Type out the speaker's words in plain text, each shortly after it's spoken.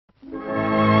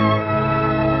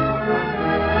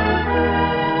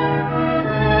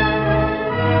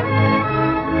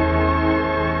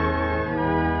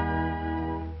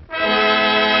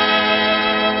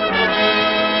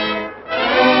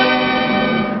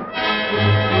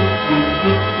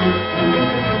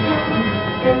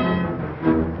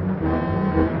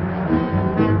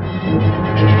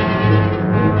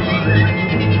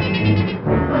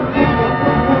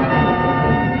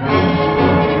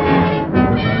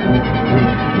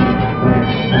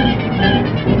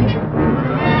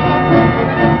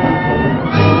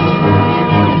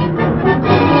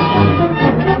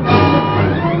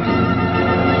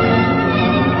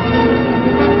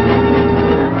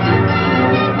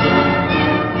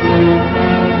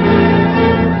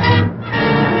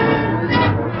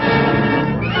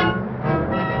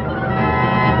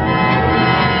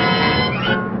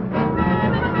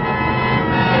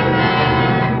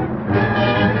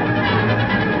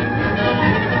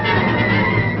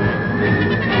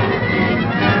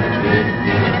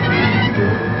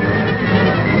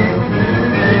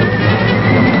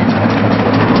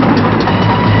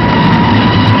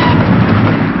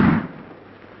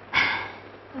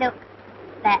Look,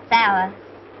 that's ours.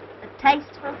 The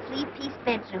tasteful three-piece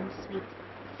bedroom suite.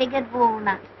 Figured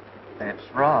walnut. That's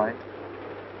right.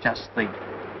 Just think,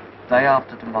 day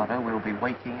after tomorrow we'll be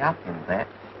waking up in that.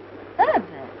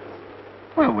 Herbert.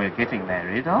 Well, we're getting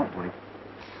married, aren't we?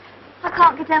 I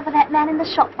can't get over that man in the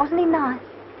shop. Wasn't he nice?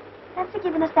 Fancy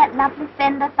giving us that lovely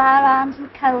Fender firearms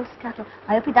and coal scuttle.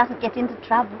 I hope he doesn't get into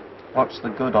trouble. What's the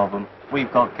good of them?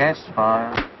 We've got gas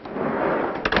fires.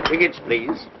 Tickets,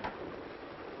 please.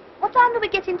 What time do we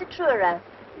get into Truro?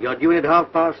 You're due in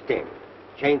at 10:30.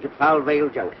 Change at Vaudeville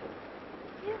Junction.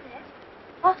 You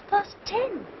there?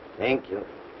 10:30. Thank you.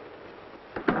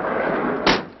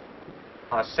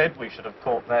 I said we should have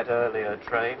caught that earlier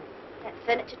train. That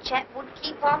furniture chap would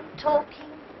keep on talking.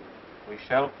 We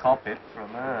shall cop it from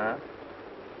her.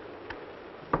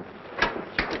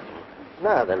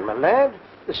 Now then, my lad,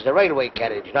 this is a railway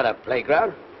carriage, not a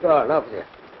playground. Go on, off with you.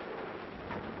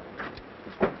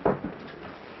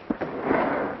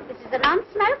 This is a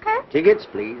non-smoker. Tickets,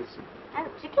 please. Oh,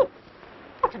 tickets.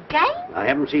 What a game. I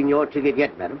haven't seen your ticket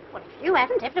yet, madam. Well, if you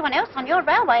haven't, everyone else on your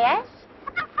railway has.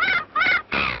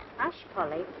 Hush,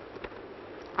 Polly.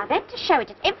 I've had to show it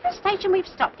at every station we've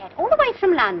stopped at, all the way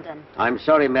from London. I'm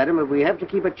sorry, madam, but we have to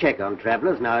keep a check on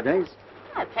travellers nowadays.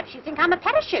 Oh, perhaps you think I'm a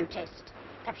parachutist.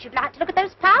 Perhaps you'd like to look at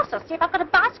those parcels, see if I've got a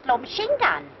bicycle or machine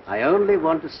gun. I only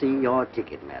want to see your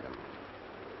ticket, madam.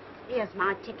 Here's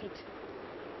my ticket.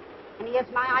 And here's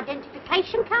my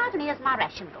identification card, and here's my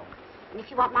ration book. And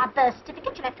if you want my birth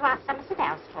certificate, you'll have to ask Somerset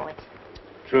House for it.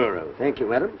 Truro. Thank you,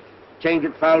 madam. Change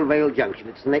at Vaudeville Junction.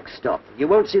 It's the next stop. You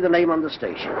won't see the name on the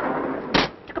station.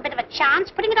 Took a bit of a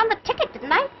chance putting it on the ticket, didn't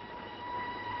they?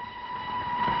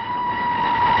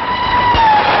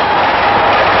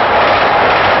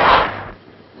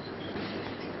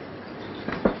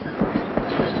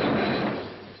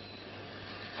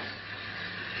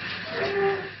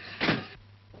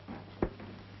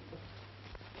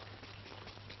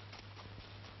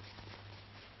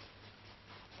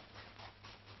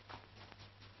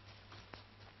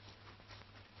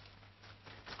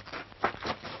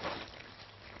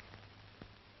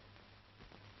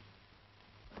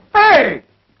 Hey!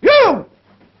 You!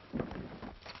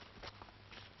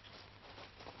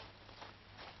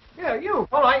 Yeah, you.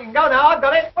 All right, you can go now. I've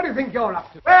got it. What do you think you're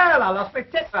up to? Well, I lost my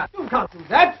tip. You can't do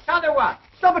that. Can't do what?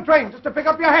 Stop a train just to pick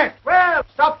up your hat. Well,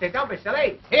 stopped it. Don't be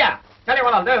silly. Here, tell you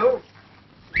what I'll do.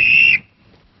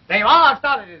 There you are. I've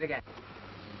started it again.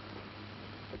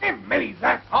 Give me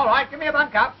that. All right, give me a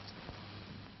bunk up.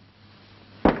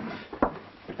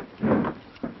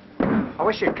 I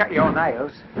wish you'd cut your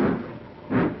nails.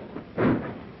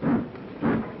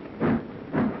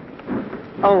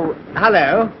 Oh,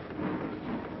 hello.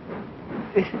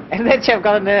 And that chap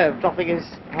got a nerve dropping his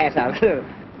hat out.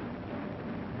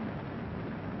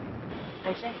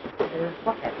 I say,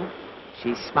 what happened?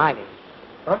 She's smiling.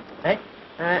 Huh? Eh?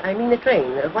 I mean the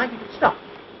train. Why did it stop?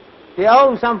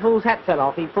 Some fool's hat fell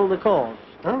off. He pulled the cord.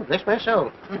 Oh, bless my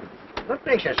soul. Good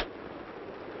gracious.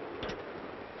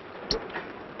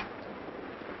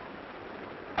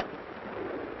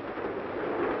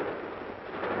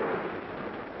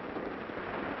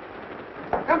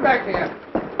 Come back here.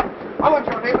 I want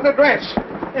your name and address.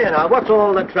 Here now, what's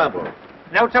all the trouble?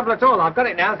 No trouble at all. I've got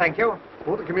it now, thank you.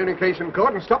 Pull the communication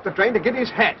cord and stop the train to get his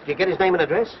hat. Did you get his name and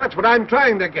address? That's what I'm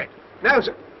trying to get. Now,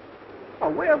 sir. Oh,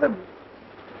 where the...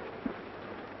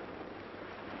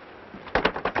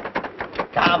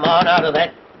 Come on, out of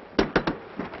that.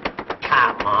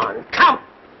 Come on, come!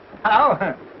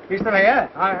 Hello. You still here?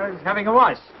 I was having a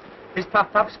wash. This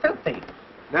puff-puff's filthy.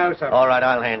 No, sir. All right,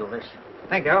 I'll handle this.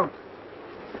 Thank you.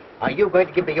 Are you going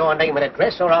to give me your name and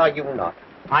address, or are you not?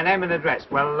 My name and address.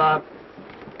 Well,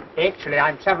 actually,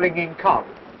 I'm travelling in Cog.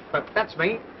 But that's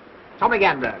me. Tommy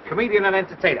Gander, comedian and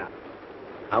entertainer.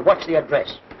 What's the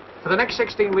address? For the next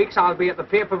 16 weeks, I'll be at the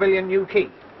Pier Pavilion, New Quay.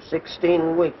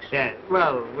 16 weeks. Yeah,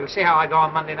 well, we'll see how I go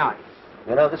on Monday night.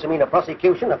 You know, this will mean a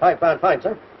prosecution, a £5 fine,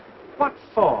 sir. What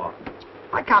for?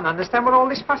 I can't understand what all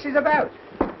this fuss is about.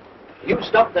 You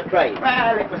stopped the train.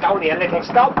 Well, it was only a little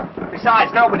stop.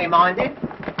 Besides, nobody minded.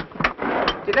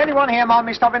 Did anyone here mind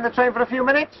me stopping the train for a few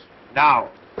minutes? No.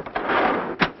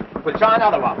 We'll try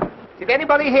another one. Did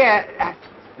anybody here...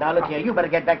 Now, look here, you better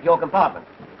get back to your compartment.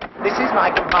 This is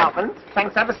my compartment.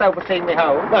 Thanks ever so for seeing me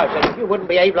home. No, sir, if you wouldn't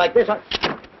behave like this,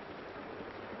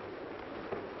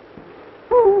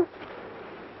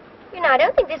 You know, I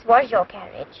don't think this was your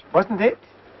carriage. Wasn't it?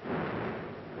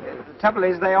 The trouble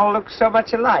is, they all look so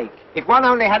much alike. If one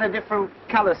only had a different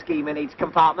colour scheme in each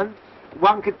compartment,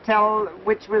 one could tell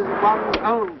which was one's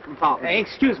own compartment.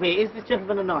 Excuse me, is this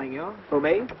gentleman annoying you? For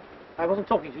me? I wasn't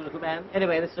talking to you, little man.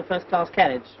 Anyway, this is a first-class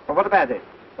carriage. Well, what about it?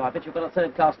 so I bet you've got a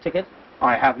third-class ticket.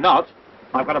 I have not.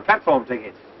 I've got a platform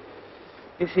ticket.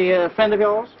 Is she a friend of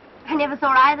yours? I never saw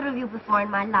either of you before in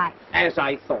my life. As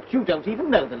I thought. You don't even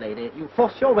know the lady. You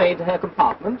force your way into her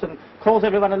compartment and cause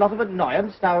everyone a lot of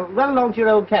annoyance. Now, run along to your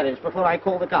own carriage before I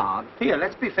call the guard. Here,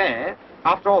 let's be fair.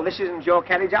 After all, this isn't your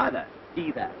carriage either.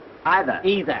 Either.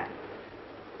 Either.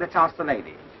 Let's ask the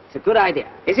lady. It's a good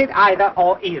idea. Is it either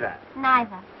or either?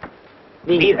 Neither.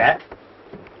 Neither.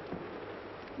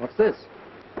 What's this?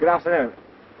 Good afternoon.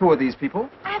 Who are these people?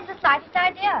 I haven't the slightest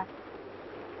idea.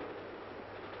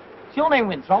 Is your name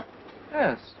Winthrop?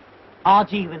 Yes.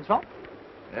 R.G. Winthrop?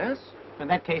 Yes? In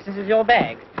that case, this is your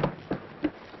bag.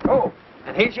 Oh,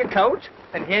 and here's your coat.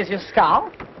 And here's your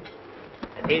scarf.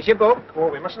 And here's your book.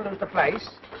 Oh, we mustn't lose the place.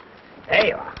 There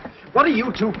you are. What are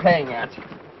you two playing at?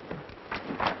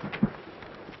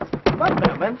 One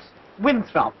moment.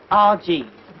 Winthrop, R.G.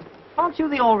 Aren't you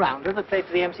the all-rounder that played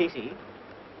for the MCC?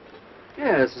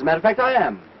 Yes, as a matter of fact, I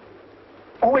am.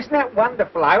 Oh, isn't that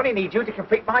wonderful? I only need you to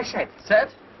complete my set. Set?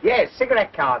 Yes,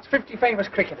 cigarette cards, 50 famous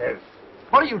cricketers.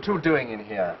 What are you two doing in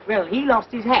here? Well, he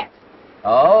lost his hat.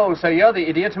 Oh, so you're the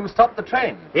idiot who stopped the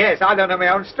train. Yes, I don't know my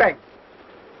own strength.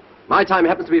 My time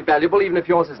happens to be valuable, even if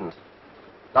yours isn't.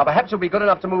 Now, perhaps you'll be good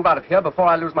enough to move out of here before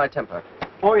I lose my temper.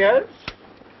 Oh, yes?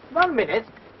 1 minute.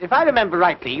 If I remember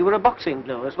rightly, you were a boxing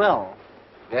blue as well.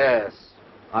 Yes,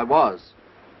 I was.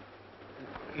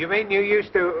 You mean you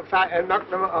used to knock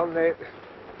them on the...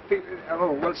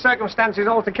 Oh, well, circumstances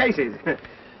alter cases.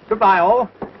 Goodbye,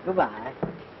 all. Goodbye.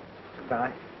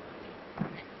 Goodbye.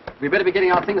 We better be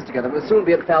getting our things together. We'll soon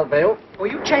be at Vaudeville. Were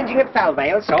you changing at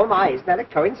Vaudeville? So am I. Isn't that a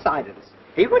coincidence?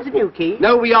 Have you got a new key?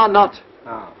 No, we are not.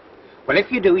 Oh. Well,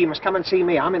 if you do, you must come and see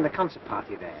me. I'm in the concert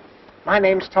party there. My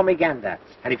name's Tommy Gander.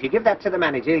 And if you give that to the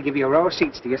manager, he'll give you a row of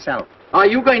seats to yourself. Are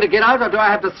you going to get out, or do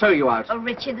I have to throw you out? Oh,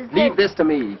 Richard, there's Leave this to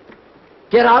me.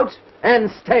 Get out and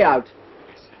stay out.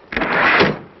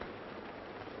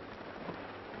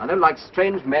 I don't like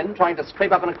strange men trying to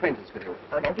scrape up an acquaintance with you.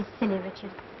 Oh, don't be silly, Richard.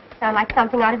 Sound like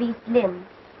something out of East Lynne.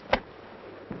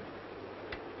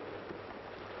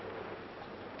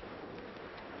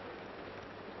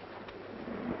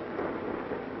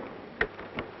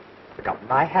 Forgotten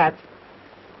my hat.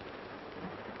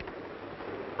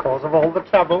 Cause of all the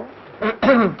trouble.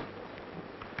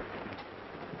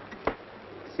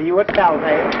 See you at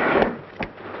Vaudeville.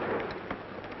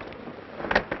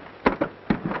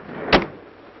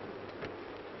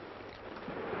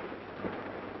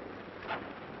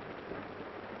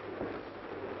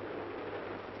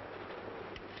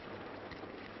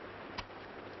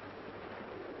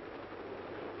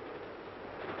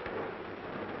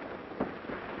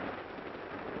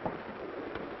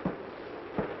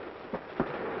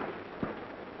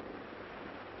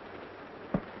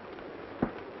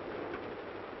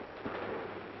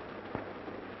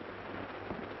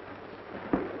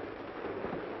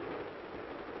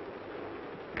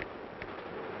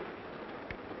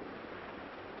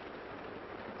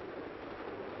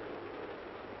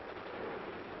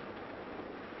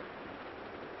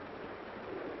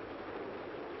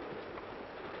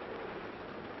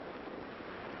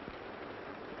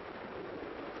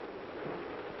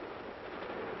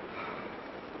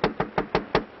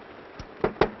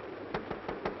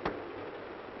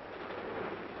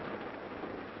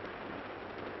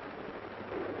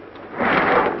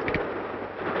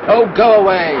 Oh, go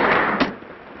away.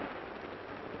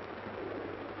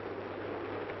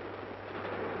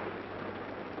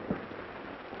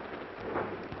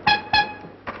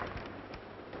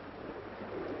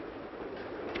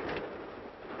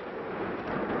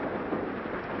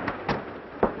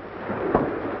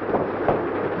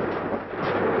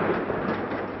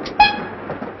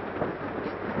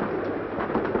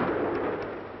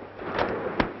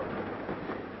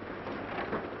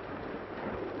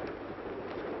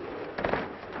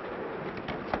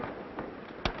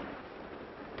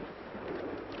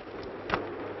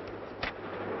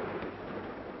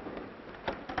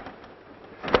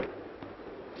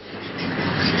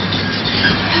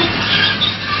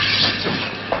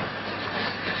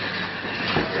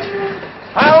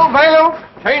 Vaudeville,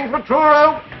 change for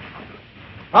Truro.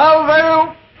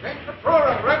 Vaudeville, change for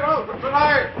Truro. Red road for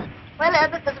tonight. Well,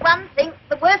 Herbert, there's one thing.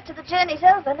 The worst of the journey's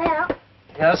over now.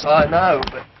 Yes, I know,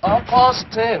 but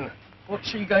 10:30. What's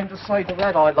she going to say to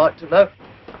that, I'd like to know?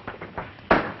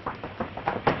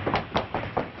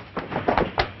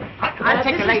 I'll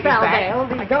take the ladies back.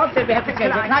 The guard said we have to go.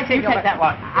 Can I take that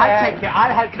one? I'll take you.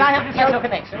 I'll help you. Can I have the social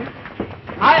connection?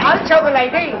 I'll show the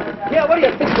lady. Here, what do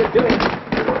you think you're doing?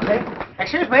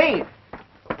 Excuse me.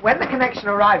 When the connection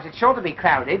arrives, it's sure to be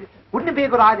crowded. Wouldn't it be a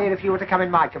good idea if you were to come in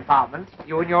my compartment,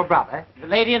 you and your brother? The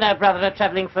lady and her brother are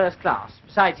travelling first class.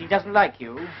 Besides, he doesn't like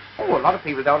you. Oh, a lot of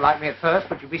people don't like me at first,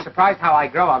 but you'd be surprised how I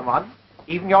grow on one.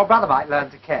 Even your brother might learn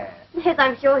to care. Yes,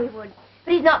 I'm sure he would.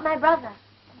 But he's not my brother.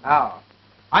 Oh,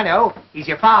 I know. He's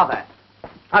your father.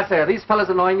 I say, are these fellas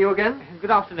annoying you again?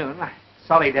 Good afternoon.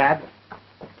 Sorry, Dad.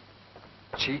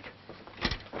 Cheek.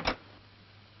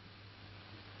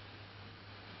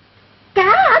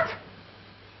 Guard!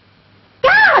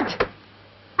 Guard!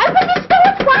 Open this door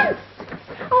at once!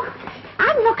 Oh,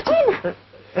 I'm locked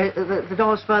in. The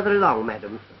door's further along,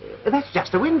 madam. That's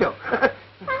just a window.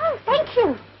 Oh, thank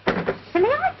you. Silly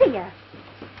idea.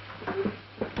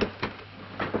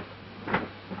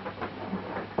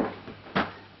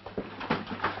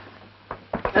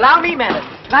 Allow me, madam.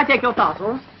 Can I take your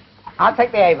parcels? I'll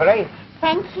take the Avery.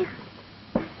 Thank you.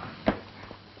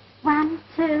 1,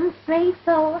 2, 3,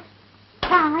 4,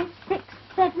 5, 6,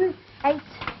 7, 8.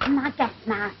 My gas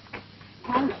mask.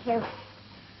 Thank you.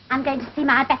 I'm going to see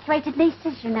my evacuated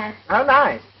nieces, you know. Oh,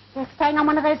 nice. They're staying on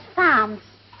one of those farms.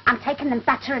 I'm taking them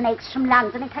butter and eggs from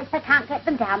London in case they can't get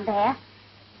them down there.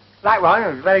 Like one,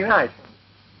 it was very nice.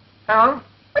 Hang on.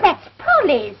 Well, that's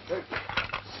Polly's.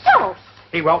 Sauce.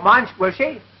 She won't mind, will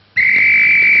she?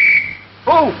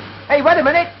 Oh, hey, wait a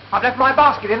minute. I've left my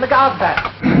basket in the guard van.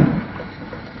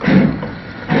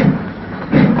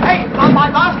 Hey,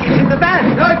 my basket's in the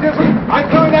van. No, it isn't. I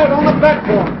threw it out on the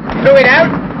platform. Threw it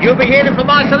out? You'll be hearing from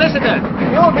my solicitor.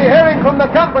 You'll be hearing from the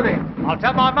company. I'll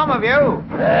tell my mum of you.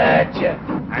 Gotcha.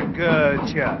 And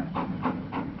gotcha.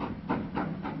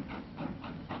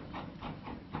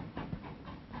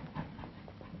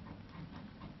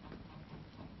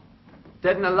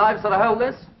 Dead and alive sort of hold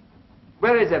this?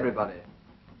 Where is everybody?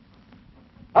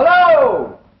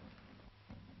 Hello?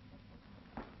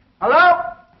 Hello?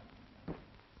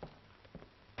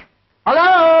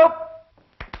 Hello?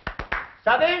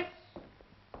 Sonny?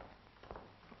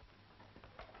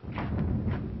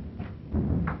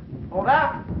 Hold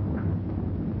up.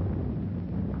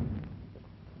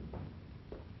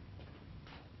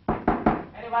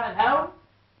 Anyone at home?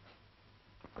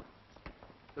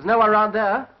 There's no one around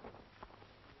there.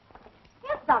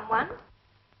 Here's someone.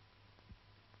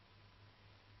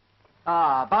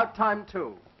 Ah, about time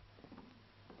too.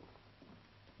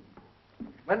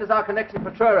 When does our connection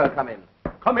for Truro come in?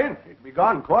 Come in. It be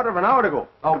gone quarter of an hour ago.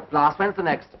 Oh, blast, when's the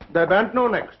next? There ben't no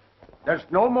next. There's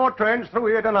no more trains through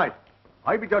here tonight.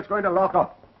 I be just going to lock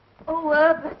up. Oh,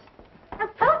 Herbert. Oh,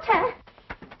 Porter.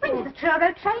 When does the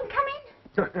Truro train come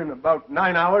in? In about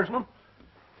 9 hours, ma'am.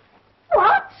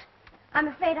 What? I'm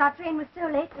afraid our train was so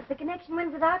late that the connection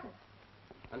went without us.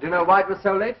 And do you know why it was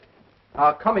so late?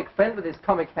 Our comic friend with his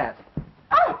comic hat.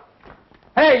 Oh,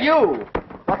 Hey, you!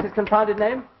 What's his confounded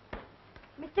name?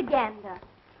 Mr. Gander.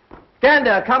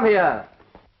 Gander, come here.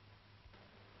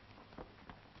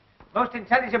 Most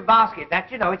intelligent basket,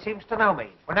 that, you know, it seems to know me.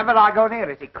 Whenever I go near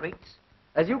it, it creaks.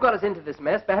 As you got us into this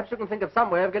mess, perhaps you can think of some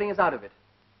way of getting us out of it.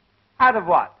 Out of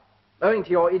what? Owing to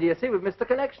your idiocy, we've missed the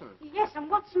connection. yes, and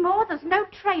what's more, there's no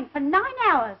train for 9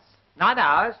 hours. 9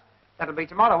 hours? That'll be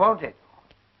tomorrow, won't it?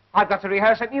 I've got to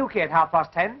rehearse at Newquay at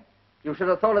 10:30. You should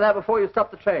have thought of that before you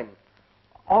stopped the train.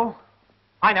 Oh,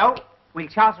 I know. We'll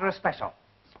charter a special.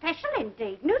 Special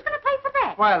indeed. And who's going to pay for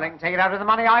that? Well, they can take it out of the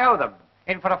money I owe them.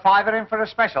 In for a fiver, in for a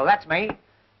special. That's me.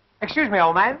 Excuse me,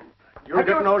 old man. You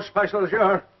get no specials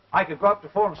here. I could go up to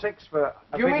 4 and 6 for a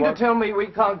Do you big mean one. to tell me we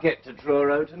can't get to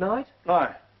Truro tonight?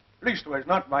 Aye. Leastways,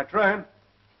 not my train.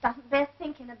 Doesn't bear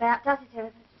thinking about, does it,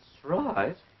 Herbert? That's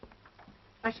right.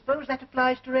 I suppose that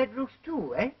applies to Red Roof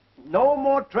too, eh? No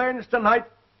more trains tonight.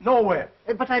 Nowhere.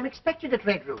 But I'm expected at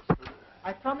Red Roof.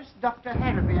 I promised Dr.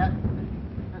 Harrowby.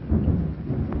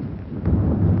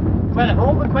 Well, of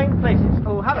all the quaint places.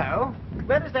 Oh, hello.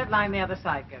 Where does that line the other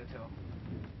side go to?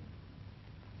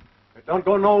 It don't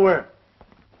go nowhere.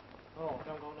 Oh,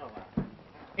 don't go nowhere.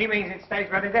 He means it stays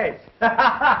where it is.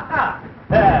 I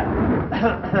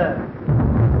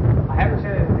haven't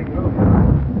said anything rude.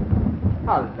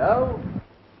 Hello?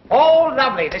 Oh,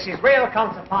 lovely. This is real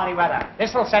concert party weather.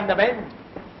 This'll send them in.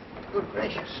 Good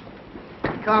gracious.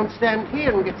 You can't stand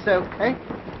here and get soaked, eh?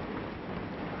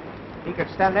 He could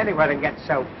stand anywhere and get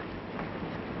soaked.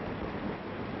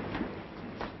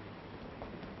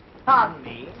 Pardon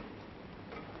me.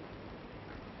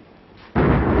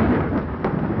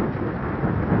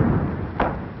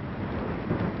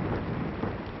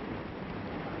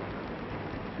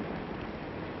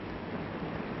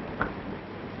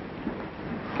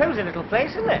 Cozy little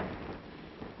place, isn't it?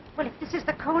 Well, if this is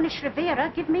the Cornish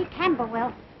Riviera, give me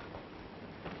Camberwell.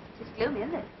 It's gloomy,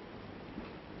 isn't it?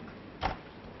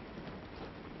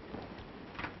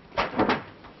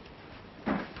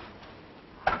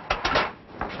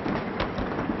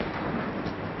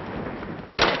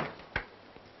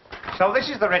 so this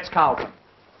is the Ritz-Carlton.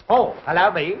 Oh,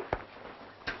 allow me.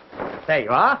 There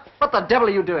you are. What the devil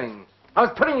are you doing? I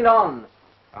was putting it on.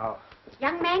 Oh.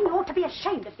 Young man, you ought to be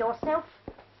ashamed of yourself.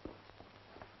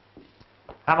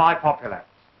 Am I popular?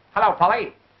 Hello,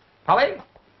 Polly. Polly?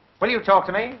 Will you talk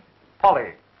to me?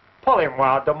 Polly.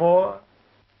 Polly-moi d'amour.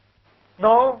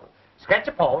 No? Sketch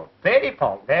a Paul. Lady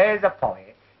Paul. There's a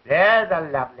Polly. There's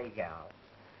a lovely girl.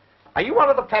 Are you one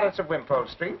of the parents of Wimpole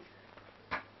Street?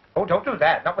 Oh, don't do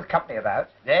that. Not with company about.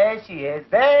 There she is.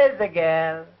 There's the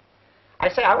girl. I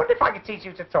say, I wonder if I could teach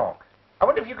you to talk. I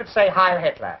wonder if you could say Heil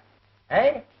Hitler.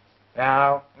 Eh?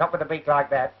 No, not with a beak like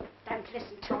that. Don't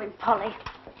listen to him, Polly.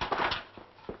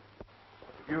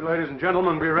 You ladies and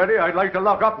gentlemen be ready. I'd like to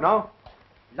lock up now.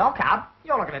 Lock up?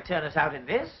 You're not going to turn us out in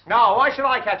this. No, why should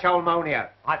I catch old pneumonia?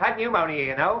 I've had pneumonia,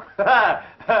 you know.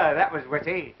 That was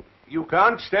witty. You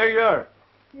can't stay here.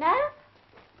 No?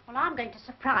 Well, I'm going to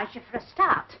surprise you for a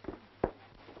start.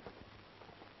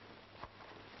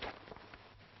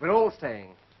 We're all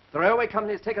staying. The railway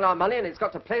company's taken our money and it's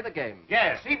got to play the game.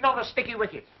 Yes, even on the sticky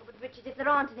wicket. But, Richard, if there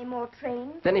aren't any more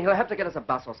trains... Then he'll have to get us a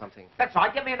bus or something. That's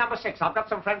right, get me a number 6. I've got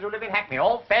some friends who live in Hackney.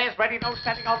 All fares ready, no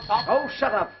standing on top. Oh,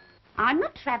 shut up. I'm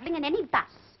not travelling in any bus.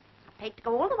 I paid to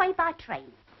go all the way by train.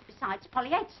 Besides, Polly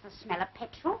hates the smell of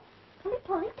petrol.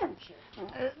 Polly, don't you?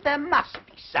 There must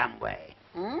be some way.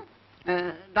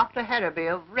 Dr.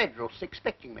 Harraby of Redruth's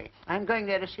expecting me. I'm going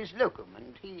there as his locum,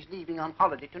 and he's leaving on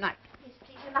holiday tonight. Yes,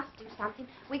 please, we must do something.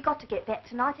 We've got to get back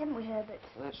tonight, haven't we, Herbert?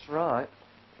 That's right.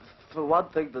 For one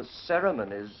thing, the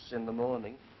ceremony's in the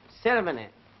morning. Ceremony?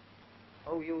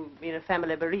 Oh, you mean a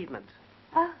family bereavement?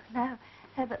 Oh, no.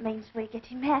 Herbert means we're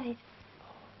getting married.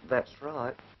 That's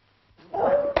right.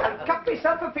 Oh, I've cut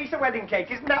myself a piece of wedding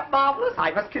cake. Isn't that marvellous? I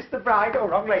must kiss the bride. Oh,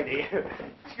 wrong lady.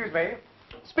 Excuse me.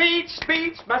 Speech.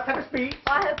 Must have a speech.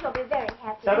 I hope you'll be very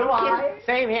happy. So do I.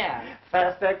 Same here.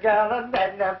 First a girl and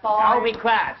then a boy. I'll be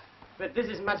quiet. But this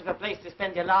isn't much of a place to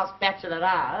spend your last bachelor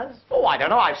hours. Oh, I don't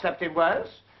know. I've slept in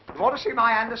worse. You want to see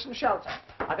my Anderson shelter?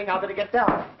 I think I'll better get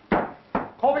down.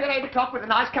 Call me at 8 o'clock with a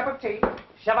nice cup of tea.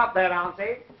 Shut up there,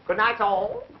 Auntie. Good night,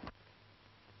 all.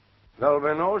 There'll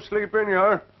be no sleep in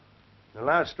here. The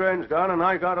last train's gone and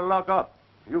I gotta lock up.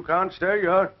 You can't stay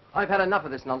here. I've had enough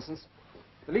of this nonsense.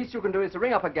 The least you can do is to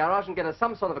ring up a garage and get us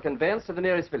some sort of a conveyance to the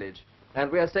nearest village.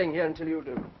 And we're staying here until you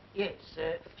do. Yes,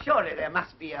 surely there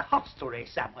must be a hostelry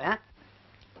somewhere.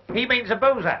 He means a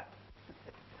boozer.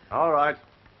 All right.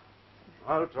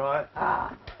 I'll try.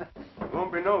 It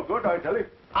won't be no good, I tell you.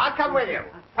 I'll come with you.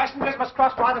 Passengers must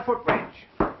cross by the footbridge.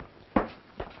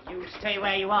 You stay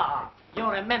where you are.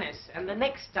 You're a menace, and the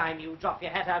next time you drop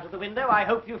your hat out of the window, I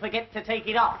hope you forget to take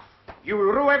it off. You will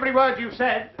rue every word you've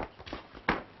said.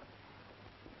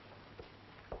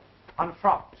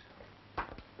 Unfrocked.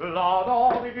 La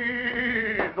da dee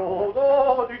dee, do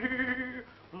do dee dee,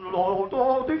 la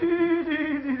da dee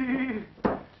dee dee dee.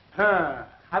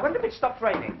 I wonder if it stopped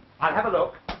raining. I'll have a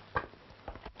look.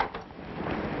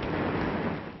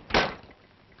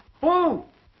 Oh!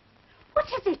 What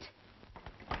is it?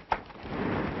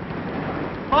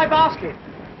 My basket.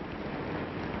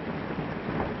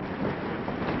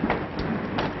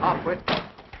 Half-wit.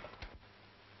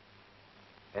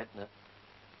 Edna,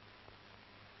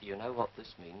 you know what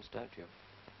this means, don't you?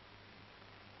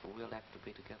 We'll have to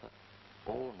be together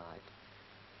all night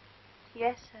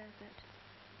Yes, Herbert.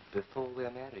 before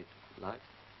we're married, like.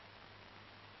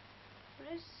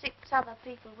 There is 6 other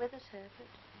people with us, Herbert.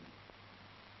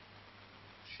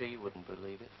 She wouldn't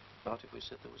believe it, not if we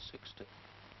said there was 60,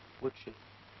 would she?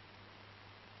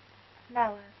 No,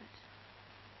 Herbert.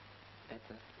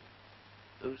 Edna,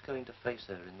 who's going to face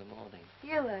her in the morning?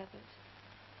 You, Herbert.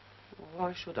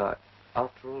 Why should I?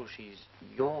 After all, she's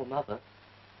your mother.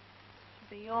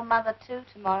 She'll be your mother, too,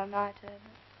 tomorrow night, Herbert.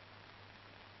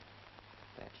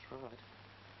 That's right.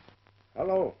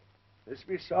 Hello. This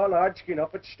is Saul Hodgkin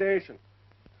up at station.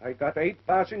 I got 8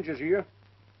 passengers here.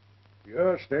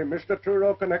 Yes, they missed the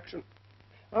Truro connection.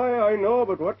 I know,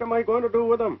 but what am I going to do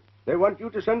with them? They want you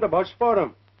to send a bus for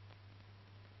them.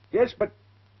 Yes, but...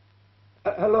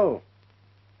 hello.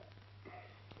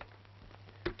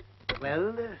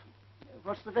 Well,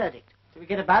 what's the verdict? Do we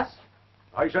get a bus?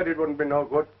 I said it wouldn't be no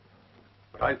good.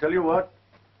 But I'll tell you what.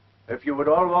 If you would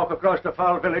all walk across the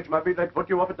foul village, maybe they'd put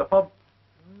you up at the pub.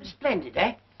 Splendid,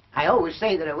 eh? I always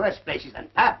say there are worse places than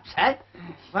pubs, eh?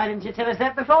 Why didn't you tell us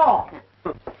that before?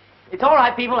 It's all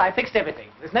right, people. I fixed everything.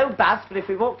 There's no bus, but if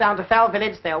we walk down to Foul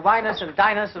Village, they'll wine us and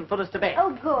dine us and put us to bed.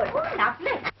 Oh, good. Oh,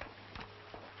 lovely.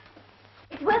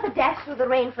 It's worth a dash through the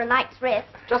rain for a night's rest.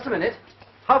 Just a minute.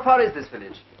 How far is this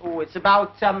village? Oh, it's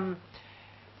about, I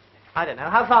don't know.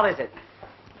 How far is it?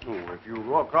 Oh, if you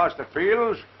go across the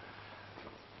fields,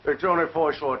 It's only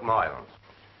 4 short miles.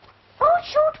 4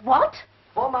 short what?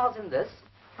 4 miles in this.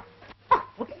 I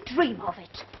wouldn't dream of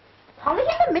it. Polly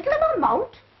in the middle of a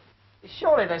moat?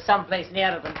 Surely there's some place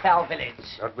nearer than Pal Village.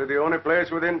 That'll be the only place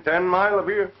within 10 miles of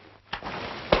here.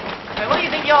 Hey, what do you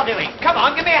think you're doing? Come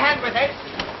on, give me a hand with it.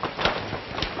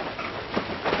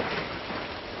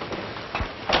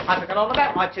 I forgot all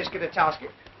about my tisket and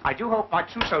tasket. I do hope my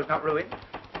trousseau's not ruined.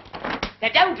 Now,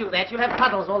 don't do that. You'll have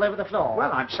puddles all over the floor.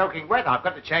 Well, I'm soaking wet. I've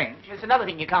got to change. There's another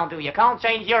thing you can't do. You can't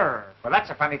change your... Well, that's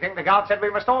a funny thing. The guard said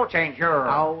we must all change your...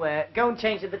 Oh, go and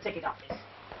change at the ticket office.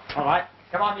 All right.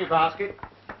 Come on, you basket.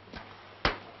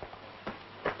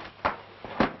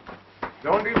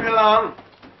 Don't leave me alone.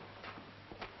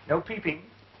 No peeping.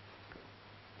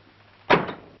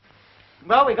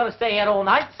 Well, we've got to stay here all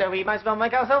night, so we might as well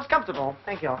make ourselves comfortable.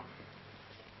 Thank you.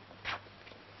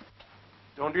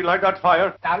 Don't you like that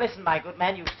fire? Now, listen, my good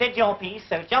man. You've said your piece,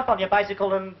 so jump on your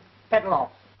bicycle and pedal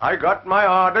off. I got my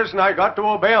orders and I got to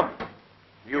obey 'em.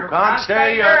 You can't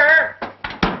stay here.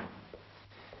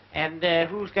 And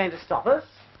who's going to stop us?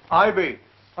 I be.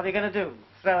 What are you going to do?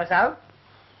 Throw us out?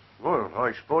 Well,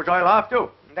 I suppose I'll have to.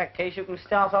 In that case, you can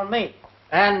start on me.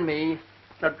 And me.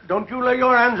 Now, don't you lay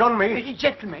your hands on me.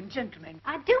 Gentlemen.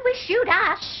 I do wish you'd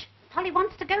ash. Polly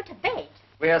wants to go to bed.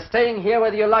 We are staying here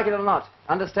whether you like it or not.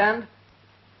 Understand?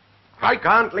 I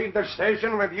can't leave the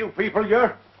station with you people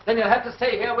here. Then you'll have to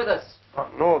stay here with us. Oh,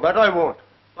 no, that I won't.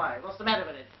 Why, what's the matter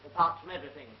with it, apart from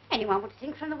everything? Anyone would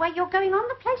think from the way you're going on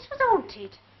the place was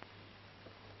haunted.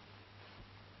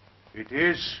 It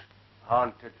is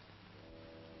haunted.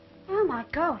 Oh, my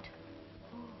God.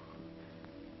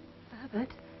 Herbert.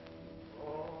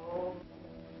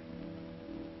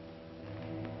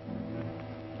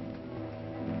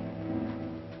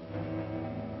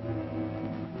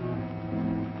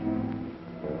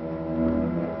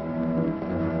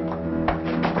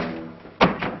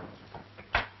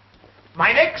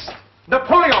 My next,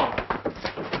 Napoleon.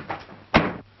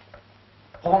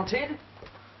 Haunted?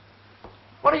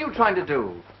 What are you trying to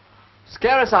do?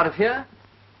 Scare us out of here?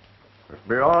 It's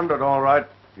beyond it, all right.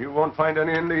 You won't find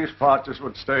any in these parts that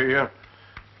would stay here.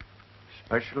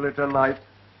 Especially tonight.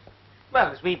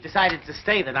 Well, as we've decided to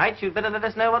stay the night, you'd better let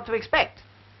us know what to expect.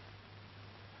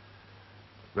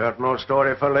 There's no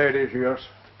story for ladies, yours.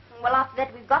 Well, after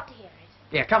that, we've got to hear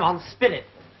it. Yeah, come on, spin it.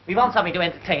 We want something to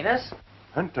entertain us.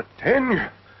 Entertain you?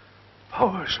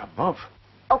 Powers above.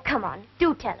 Oh, come on.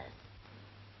 Do tell us.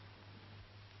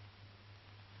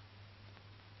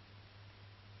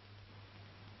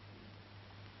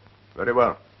 Very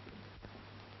well.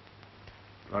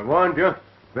 I warned you.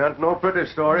 There's no pretty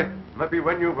story. Maybe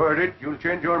when you've heard it, you'll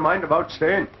change your mind about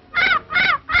staying.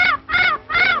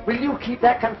 Will you keep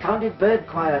that confounded bird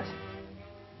quiet?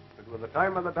 It was the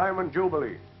time of the Diamond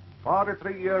Jubilee.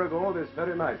 43 years ago this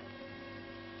very night.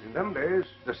 In them days,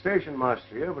 the station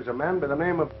master here was a man by the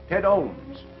name of Ted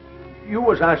Owens. You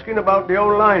was asking about the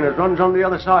old line that runs on the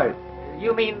other side.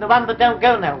 You mean the one that don't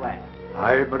go nowhere?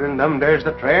 Aye, but in them days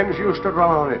the trains used to run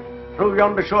on it, through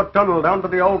yonder short tunnel down to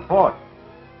the old port.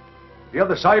 The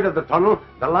other side of the tunnel,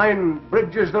 the line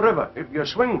bridges the river. If you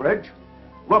swing bridge,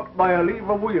 worked by a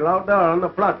lever wheel out there on the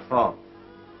platform.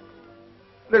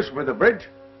 This was the bridge.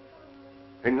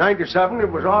 In '97,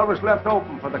 it was always left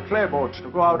open for the clay boats to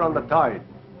go out on the tide,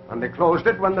 and they closed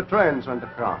it when the trains went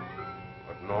across.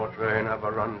 But no train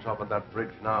ever runs over that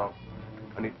bridge now,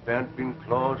 and it ain't been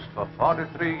closed for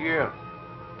 43 years.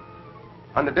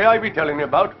 On the day I be telling you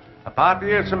about, a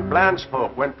party of St. Blanche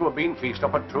folk went to a bean feast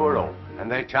up at Truro, and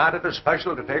they chartered a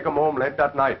special to take 'em home late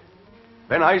that night.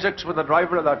 Ben Isaacs was the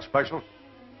driver of that special,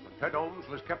 but Ted Owens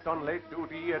was kept on late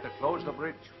duty here to close the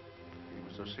bridge. He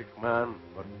was a sick man,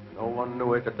 but no one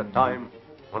knew it at the time.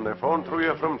 When they phoned through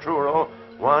here from Truro,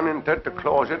 wanting Ted to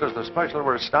close it as the special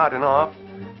were starting off,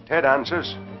 Ted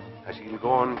answers as he'll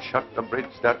go and shut the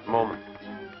bridge that moment.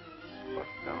 But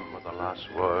them were the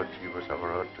last words he was ever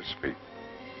heard to speak.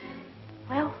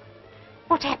 Well,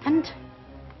 what happened?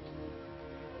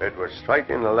 It was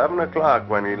striking 11 o'clock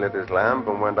when he lit his lamp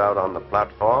and went out on the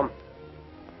platform.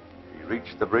 He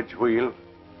reached the bridge wheel,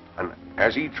 and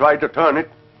as he tried to turn it,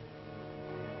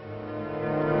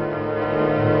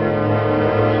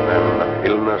 then the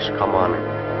illness come on him.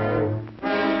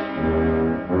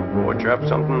 Poor chap,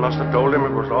 something must have told him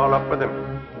it was all up with him.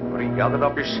 But he gathered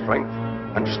up his strength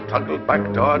and struggled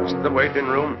back towards the waiting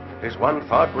room. His one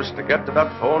thought was to get to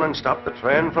that phone and stop the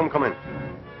train from coming.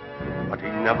 But he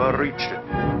never reached it.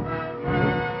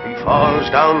 He falls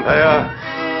down there,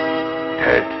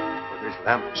 dead, with his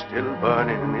lamp still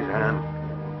burning in his hand.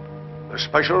 The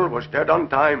special was dead on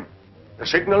time. The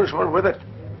signals were with it,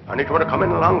 and it would have come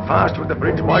in along fast with the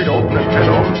bridge wide open and Ted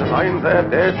Owens lying there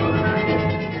dead.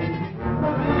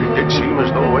 It did seem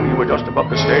as though when he were just above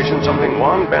the station, something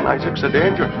warned Ben Isaacs of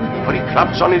danger. But he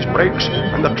claps on his brakes,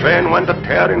 and the train went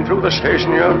a-tearing through the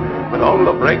station here, with all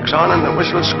the brakes on and the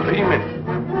whistle screaming.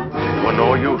 It were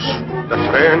no use. The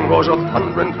train goes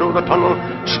a-thundering through the tunnel,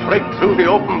 straight through the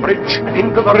open bridge, and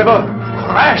into the river.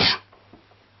 Crash!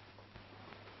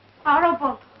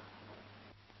 Horrible.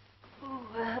 Oh,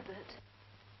 Herbert.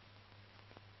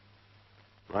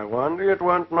 I wonder it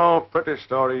weren't no pretty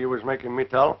story you was making me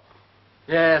tell.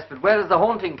 Yes, but where does the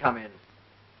haunting come in?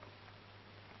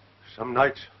 Some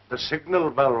nights the signal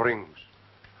bell rings,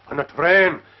 and a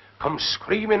train comes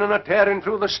screaming and a-tearing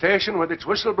through the station with its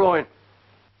whistle blowing.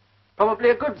 Probably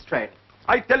a goods train.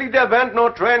 I tell you, there ain't no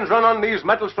trains run on these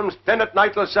metals from 10 at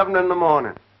night till 7 in the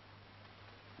morning.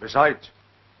 Besides,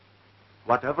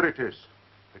 whatever it is,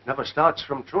 it never starts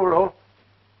from Truro,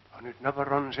 and it never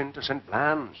runs into St.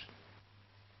 Blan's.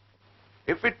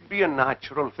 If it be a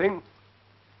natural thing,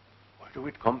 where do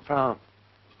it come from?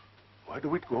 Where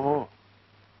do it go?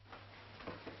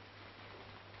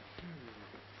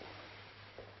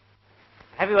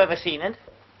 Have you ever seen it?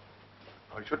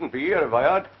 I shouldn't be here if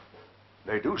I had.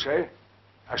 They do say,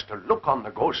 as to look on the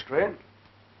ghost train,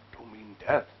 to mean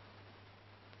death.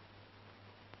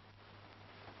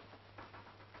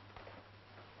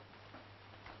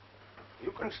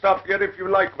 You can stop here if you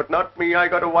like, but not me. I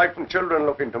got a wife and children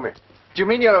looking to me. Do you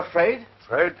mean you're afraid?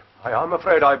 Afraid? I am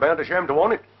afraid. I ain't ashamed to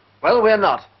own it. Well, we're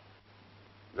not.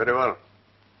 Very well.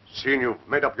 Seeing you've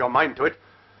made up your mind to it.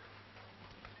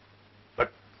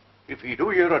 But if he do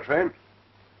hear a train,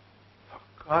 for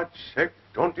God's sake,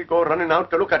 don't he go running out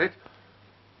to look at it?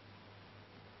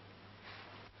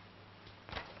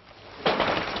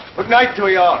 Good night to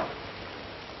you all.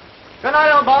 Good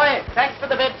night, old boy. Thanks for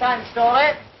the bedtime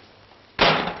story.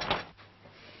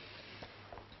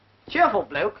 Cheerful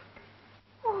bloke.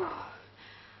 Oh,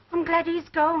 I'm glad he's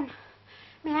gone.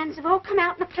 My hands have all come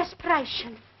out in a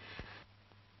perspiration.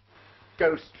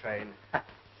 Ghost train.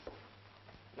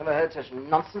 Never heard such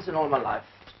nonsense in all my life.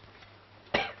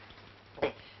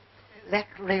 That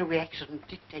railway accident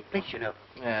did take place, you know.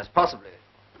 Yes, possibly.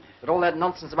 But all that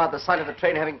nonsense about the side of the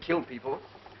train having killed people.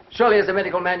 Surely as a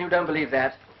medical man you don't believe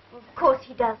that. Of course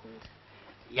he doesn't.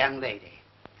 Young lady,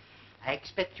 I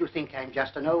expect you think I'm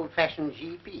just an old-fashioned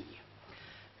GP.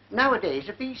 Nowadays,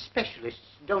 if these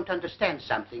specialists don't understand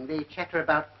something, they chatter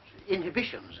about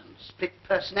inhibitions and split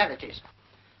personalities.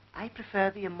 I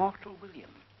prefer the immortal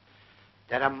William.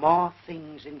 There are more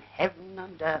things in heaven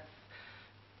and earth.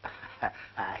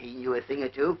 He knew a thing or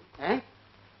two, eh?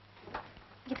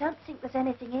 You don't think there's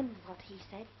anything in what he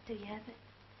said, do you, Herbert?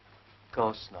 Of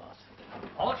course not.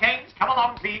 All change, come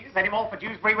along, please. Any more for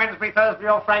Dewsbury, Wednesbury,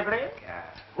 Thursbury, or Freybury?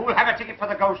 Who'll have a ticket for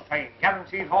the ghost train?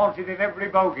 Guaranteed haunted in every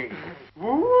bogie.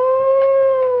 Woo!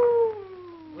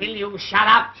 Will you shut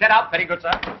up? Shut up. Very good,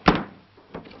 sir.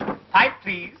 Pipe,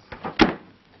 please.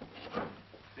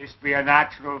 This be a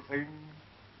natural thing.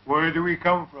 Where do we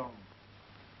come from?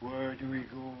 Where do we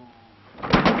go?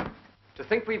 To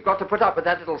think we've got to put up with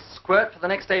that little squirt for the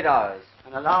next 8 hours.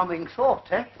 An alarming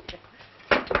thought, eh?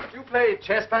 Do you play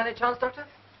chess by any chance, Doctor?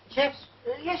 Chess?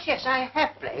 Yes, I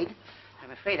have played.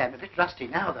 I'm afraid I'm a bit rusty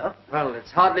now, though. Well,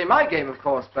 it's hardly my game, of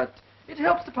course, but it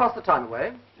helps to pass the time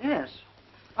away. Yes.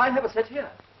 I have a set here.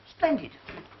 Splendid.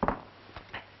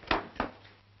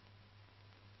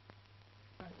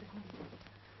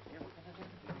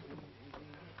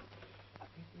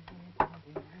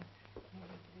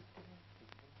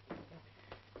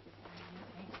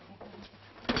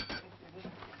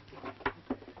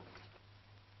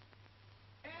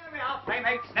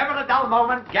 Playmates, never a dull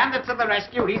moment. Gambit to the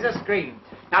rescue, he's a scream.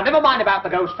 Now, never mind about the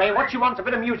ghost train. What you want, a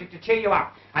bit of music to cheer you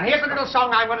up. And here's a little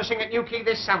song I'm going to sing at New Quay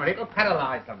this summer. It'll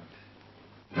paralyze them.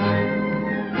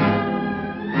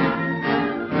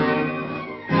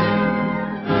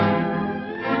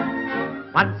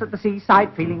 Once at the seaside,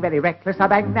 feeling very reckless, I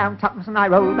banged down tuppence and I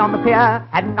rode on the pier.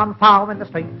 Hadn't gone far when the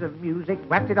strains of music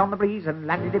wafted on the breeze and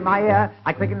landed in my ear.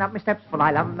 I quickened up my steps, for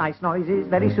I love nice noises.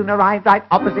 Very soon arrived right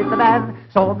opposite the van.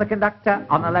 Saw the conductor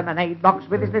on a lemonade box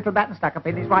with his little baton stuck up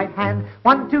in his right hand.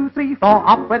 1, 2, 3, 4,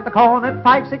 up went the cornet.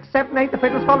 5, 6, 7, 8, the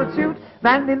fiddles followed suit.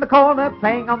 Man in the corner,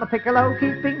 playing on the piccolo,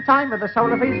 keeping time with the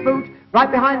sole of his boot. Right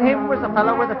behind him was a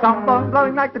fellow with a trombone,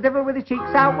 blowing like the devil with his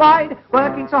cheeks out wide,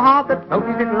 working so hard that both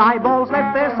his little eyeballs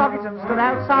left their sockets and stood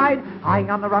outside. High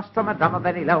on the rostrum, a drummer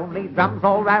very lonely, drums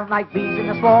all round like bees in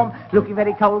a swarm, looking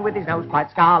very cold with his nose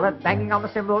quite scarlet, banging on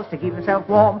the cymbals to keep himself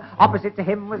warm. Opposite to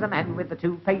him was a man with the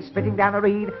two-face, spitting down a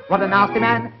reed. What a nasty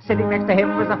man! Sitting next to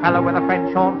him was a fellow with a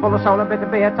French horn, full of soul and bit of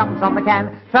beer, tuppence on the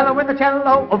can. Fellow with the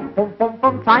cello,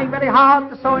 trying very hard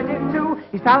to saw it in two.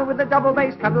 His pal with the double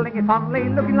bass, cuddling it fondly,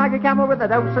 looking like a camel asthma with a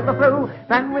dose of the flu.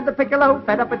 Then with the piccolo,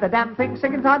 fed up with the damn thing,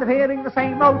 sick and tired of hearing the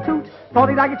same old toot. Thought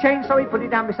he'd like a change, so he put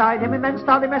it down beside him and then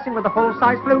started messing with a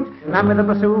full-size flute. Man with a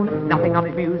bassoon, nothing on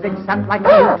his music, sounded like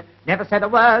a mute. Never said a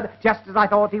word, just as I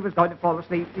thought he was going to fall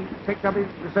asleep. He picked up his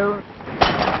bassoon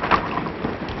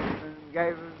and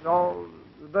gave us all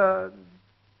the birds.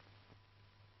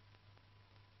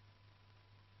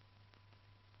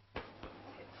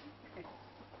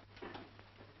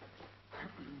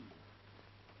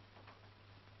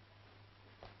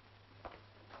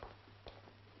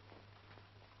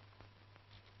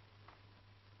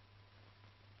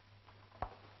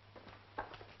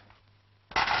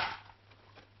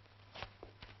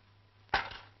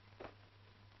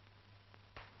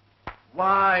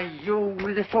 Why, you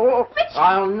little... Richard!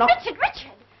 I'll not... Richard!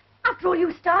 After all,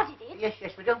 you started it.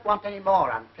 Yes, we don't want any more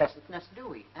unpleasantness, do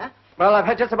we, huh? Well, I've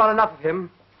had just about enough of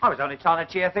him. I was only trying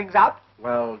to cheer things up.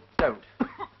 Well, don't.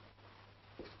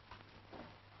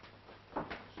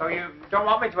 So you don't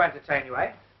want me to entertain you,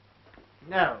 eh?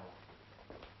 No.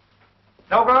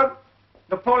 No good?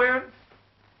 Napoleon?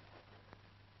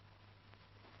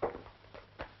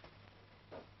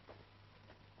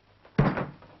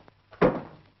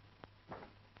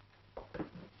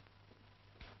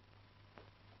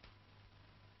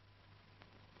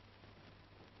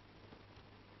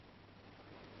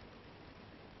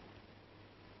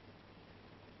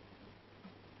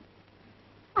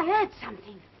 I heard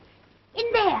something. In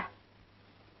there.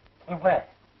 In where?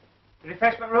 The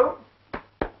refreshment room?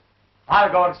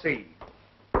 I'll go and see.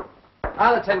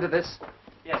 I'll attend to this.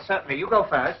 Yes, certainly. You go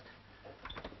first.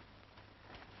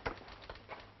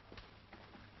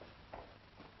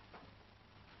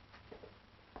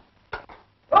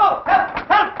 Oh, help!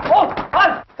 Help! Oh,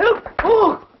 help!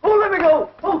 Oh, let me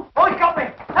go! Oh, he got me!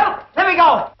 Help! Let me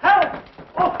go! Help!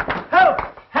 Oh, help!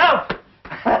 Help!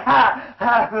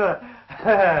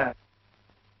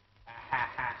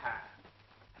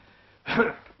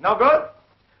 No good?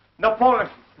 Napoleon,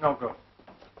 no good.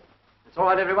 It's all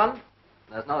right, everyone.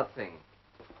 There's not a thing.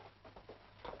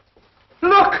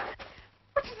 Look!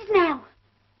 What is it now?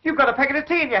 You've got a packet of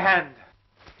tea in your hand.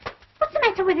 What's the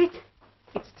matter with it?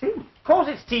 It's tea. Of course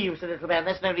it's tea, you silly little man.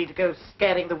 There's no need to go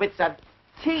scaring the wits out.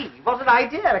 Tea? What an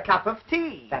idea, a cup of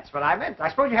tea. That's what I meant. I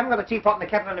suppose you haven't got a teapot and a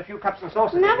kettle and a few cups and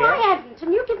saucers No, in here. I haven't.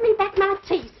 And you give me back my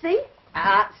tea, see?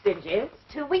 Stingy.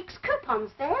 2 weeks'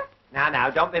 coupons there. Now,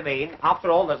 don't be mean. After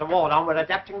all, there's a war on. We're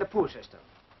adapting the poo system.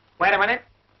 Wait a minute.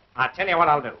 I'll tell you what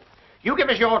I'll do. You give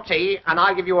us your tea, and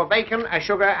I'll give you a bacon, a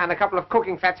sugar, and a couple of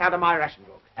cooking fats out of my ration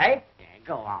book. Eh? Yeah,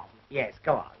 go on. Yes,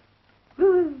 go on.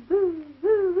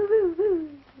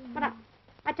 But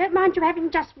I don't mind you having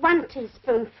just 1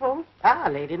 teaspoonful.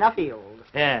 Lady Nuffield.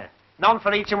 Yeah. None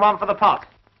for each and one for the pot.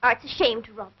 Oh, it's a shame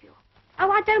to rob you.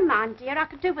 Oh, I don't mind, dear. I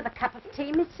could do with a cup of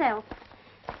tea myself.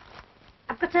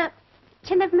 I've got a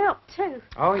tin of milk, too.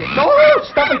 Oh, yes. No,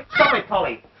 stop it,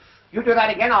 Polly. You do that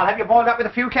again, I'll have you boiled up with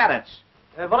a few carrots.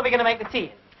 What are we going to make the tea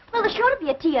in? Well, there's sure to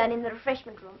be a tea urn in the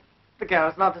refreshment room. The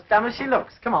girl's not as dumb as she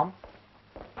looks. Come on.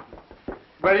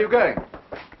 Where are you going?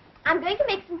 I'm going to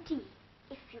make some tea,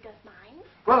 if you don't mind.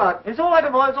 Well, It's all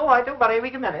right, boy. It's all right. Don't worry. We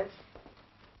can manage.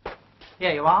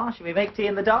 Here you are. Shall we make tea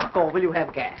in the dark, or will you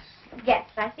have gas? Yes,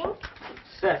 I think.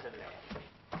 Certainly.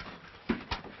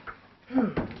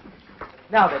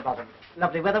 Now then, Bottom.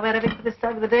 Lovely weather we're having for this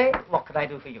time of the day. What can I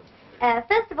do for you?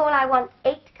 First of all, I want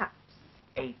 8 cups.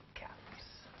 8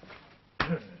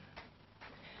 cups.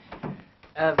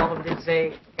 Bottom did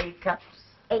say 8 cups?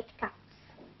 8 cups.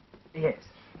 Yes.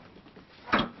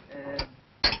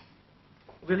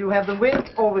 Will you have them with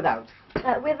or without?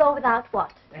 With or without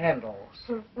what? Handles.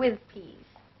 With, please.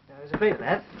 I was afraid of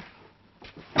that.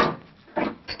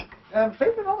 I'm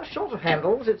afraid we're rather short of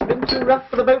handles. It's been too rough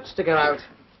for the boats to go out.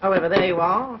 However, there you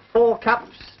are. 4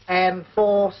 cups and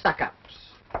 4 suck-ups.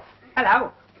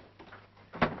 Hello.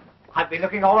 I've been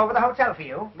looking all over the hotel for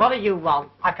you. What do you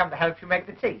want? I've come to help you make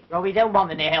the tea. Well, we don't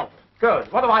want any help. Good.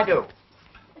 What do I do?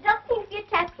 The dog seems to be a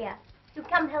chap here. Do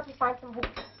come help me find some water.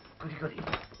 Goody, goody.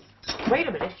 Wait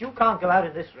a minute. You can't go out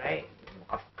in this rain.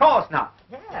 Of course not.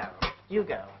 Yeah. You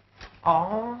go.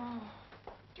 Oh.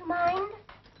 Do you mind?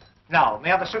 No,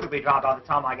 my other suit will be drowned by the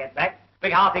time I get back.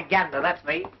 Big-hearted gander, that's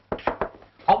me.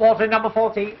 Hot water in number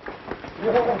 14.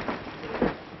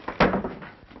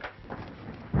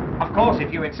 Of course,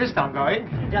 if you insist on going.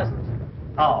 He doesn't.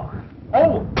 Oh,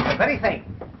 the very thing.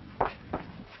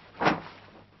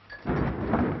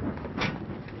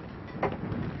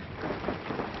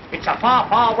 It's a far,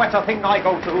 far wetter thing I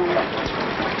go to.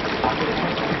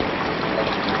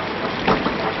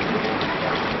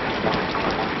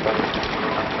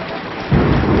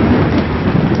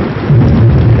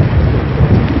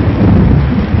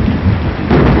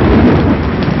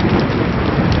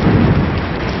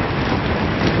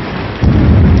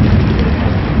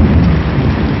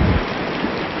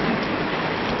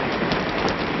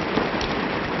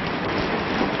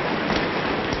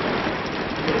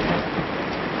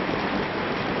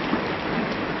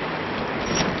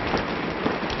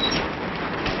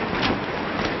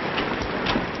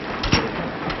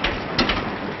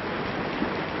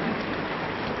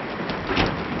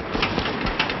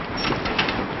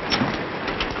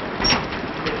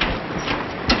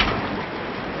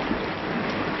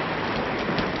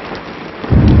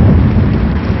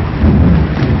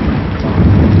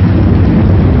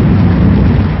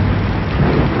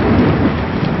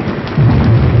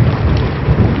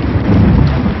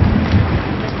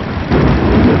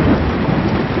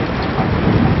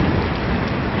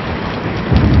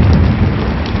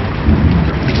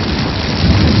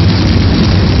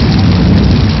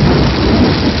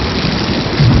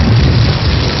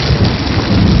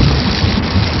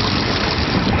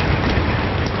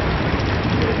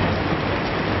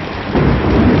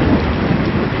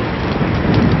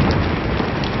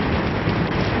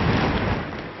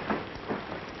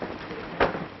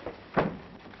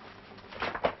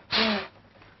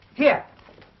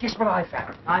 Guess what I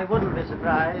found? I wouldn't be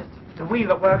surprised. The wheel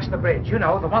that works the bridge. You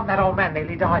know, the one that old man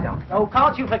nearly died on. Oh,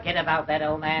 can't you forget about that,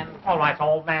 old man? All right,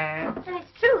 old man. So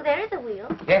it's true, there is a wheel.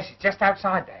 Yes, it's just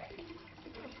outside there.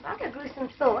 It's like a gruesome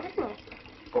thought, isn't it?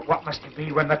 But what must it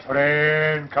be when the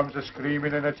train comes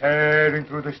a-screaming and a-tearing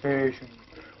through the station,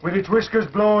 with its whiskers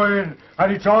blowing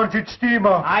and its haunted steamer?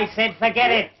 I said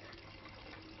forget it.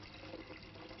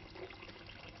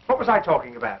 What was I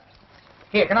talking about?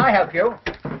 Here, can I help you?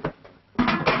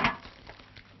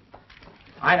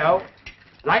 I know.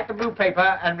 Light the blue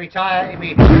paper and retire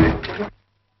immediately.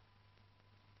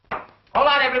 Hold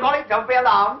on, everybody. Don't be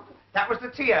alarmed. That was the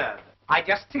tear. I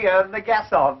just turned the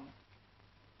gas on.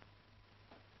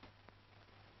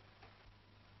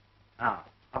 Ah,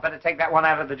 I better take that one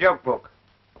out of the joke book.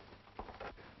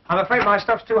 I'm afraid my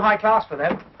stuff's too high class for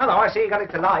them. Hello, I see you got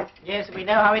it to light. Yes, we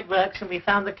know how it works, and we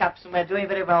found the cups, and we're doing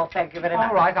very well. Thank you very much.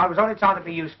 All right, I was only trying to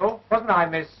be useful. Wasn't I,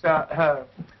 Miss,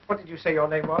 what did you say your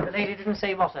name was? The lady didn't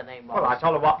say what her name was. Well, I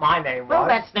told her what my name was. Well,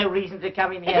 that's no reason to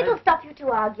come in If here. it'll stop you two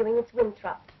arguing, it's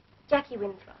Winthrop. Jackie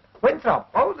Winthrop. Winthrop.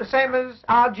 Oh, the same as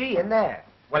R.G. in there.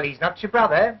 Well, he's not your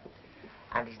brother,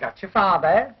 and he's not your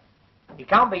father. He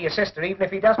can't be your sister, even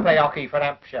if he does play hockey for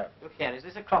Hampshire. Look here, is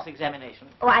this a cross-examination?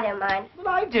 Oh, I don't mind. Well,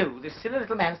 I do. This silly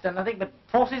little man's done nothing but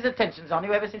force his attentions on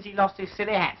you ever since he lost his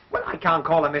silly hat. Well, I can't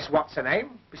call her Miss What's-her-name.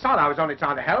 Besides, I was only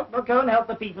trying to help. Well, go and help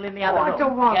the people in the other room. I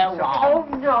don't want Go to. on.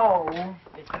 Oh, no.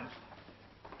 Listen.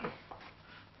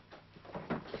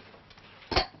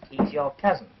 He's your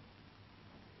cousin.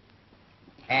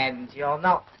 And you're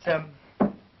not, No.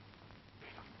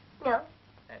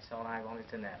 That's all I wanted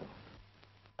to know.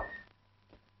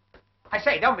 I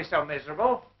say, don't be so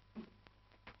miserable.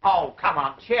 Oh, come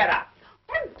on, cheer up.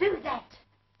 Don't do that.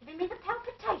 Giving me the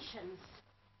palpitations.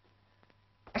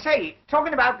 I say,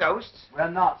 talking about ghosts... We're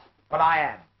not. Well, I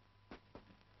am.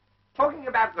 Talking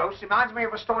about ghosts reminds me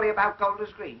of a story about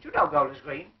Golders Green. Do you know Golders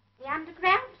Green? The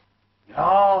underground?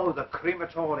 No, the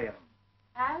crematorium.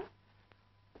 Oh?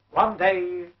 One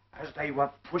day, as they were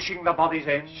pushing the bodies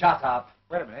in... Shut up.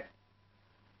 Wait a minute.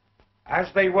 As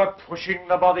they were pushing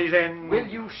the bodies in... Will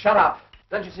you shut up?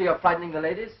 Don't you see you're frightening the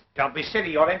ladies? Don't be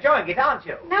silly, you're enjoying it, aren't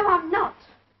you? No, I'm not.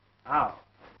 Oh.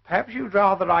 Perhaps you'd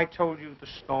rather I told you the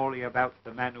story about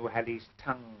the man who had his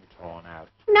tongue torn out.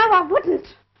 No, I wouldn't.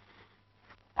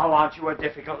 Oh, aren't you a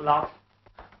difficult lot?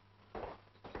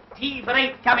 Tea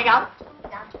break coming up.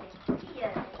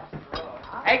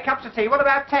 Hey, cups of tea. What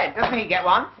about Ted? Doesn't he get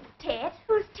one? Ted?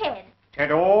 Who's Ted?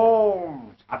 Ted Holmes.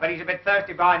 I bet he's a bit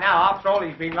thirsty by now. After all,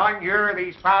 he's been lying here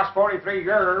these past 43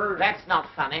 years. That's not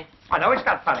funny. I know it's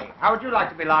not funny. How would you like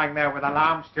to be lying there with a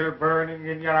lamp still burning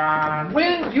in your hand?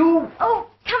 Will you? Oh,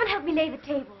 come and help me lay the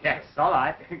table. Yes, all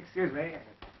right. Excuse me.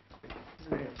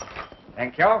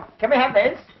 Thank you. Can we have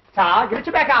this? Tar, give it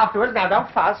you back afterwards. Now,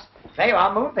 don't fuss. There you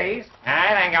are. Move these.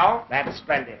 There you go. That's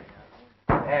splendid.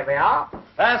 There we are.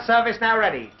 First service now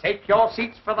ready. Take your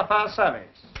seats for the first service.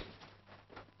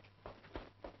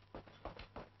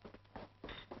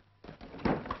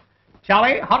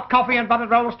 Charlie, hot coffee and buttered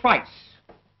rolls twice.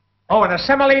 Oh, and a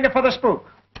semolina for the spook.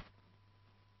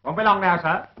 Won't be long now,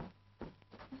 sir.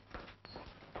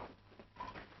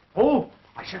 Oh,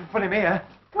 I shouldn't put him here.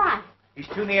 Why? He's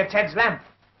too near Ted's lamp.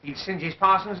 He'd singe his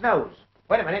parson's nose.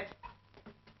 Wait a minute.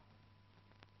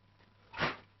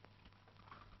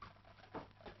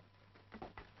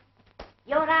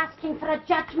 You're asking for a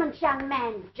judgment, young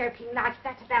man, joking like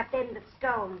that about them that's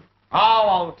gone. Oh,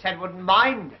 old Ted wouldn't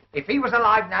mind. If he was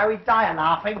alive now, he'd die a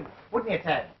laughing. Wouldn't you,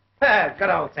 Ted? Good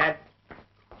old Ted.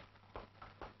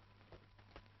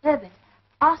 Herbert,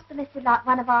 ask them if they'd like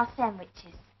one of our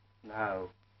sandwiches. No,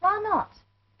 Why not?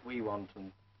 we want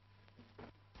them.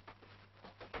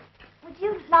 Would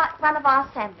you like one of our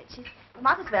sandwiches? We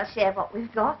might as well share what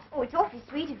we've got. Oh, it's awfully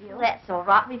sweet of you. Well, that's all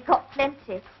right. We've got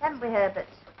plenty. Haven't we, Herbert?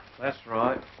 That's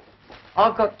right.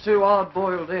 I've got 2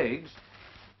 hard-boiled eggs.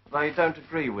 They don't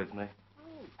agree with me.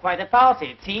 Quite a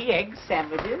party. Tea, eggs,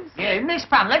 sandwiches. Yeah, in this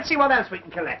pan. Let's see what else we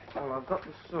can collect. Well, I've got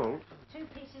the salt. 2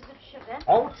 pieces of sugar.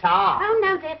 Oh, tar. Oh,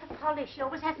 no, they're for polish. She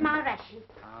always has my ration.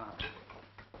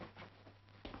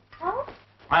 Oh?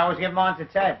 I always give mine to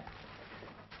Ted.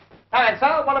 All right,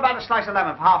 so what about a slice of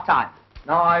lemon for half-time?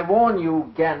 Now, I warn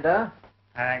you, Gander.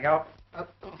 There you go.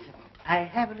 I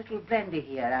have a little brandy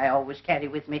here I always carry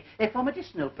with me, for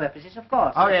medicinal purposes, of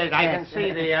course. Oh, yes, I can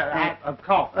see the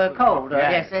cough. Cold,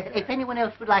 Yes. yes. If anyone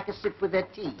else would like a sip with their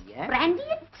tea, eh? Brandy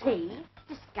and tea?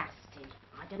 Disgusting.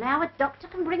 I don't know how a doctor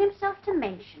can bring himself to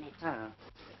mention it. Oh.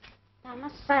 I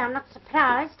must say I'm not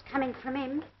surprised, coming from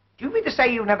him. Do you mean to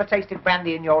say you've never tasted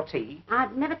brandy in your tea?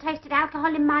 I've never tasted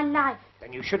alcohol in my life.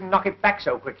 Then you shouldn't knock it back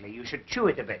so quickly. You should chew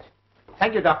it a bit.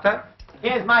 Thank you, Doctor.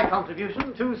 Here's my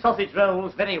contribution. 2 sausage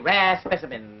rolls, very rare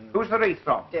specimen. Who's the wreath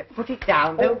from? Put it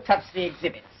down. Don't touch the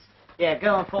exhibits. Here,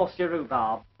 go and force your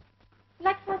rhubarb.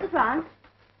 Like to pass it round?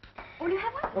 Will you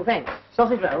have one? Oh, thanks.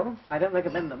 Sausage roll. I don't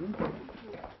recommend them.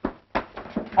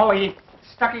 Oh, he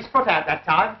stuck his foot out that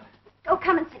time. Oh,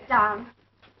 come and sit down.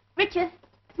 Richard,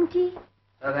 some tea?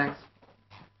 Oh, thanks.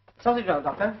 Sausage roll,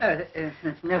 Doctor?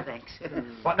 No, thanks.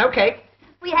 What, no cake?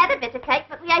 We had a bit of cake,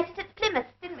 but we ate it at Plymouth,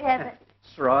 didn't we, Herbert?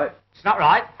 That's right. It's not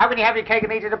right. How can you have your cake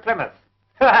and eat it at Plymouth?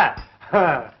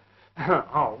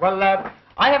 Oh, well,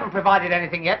 I haven't provided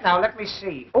anything yet. Now, let me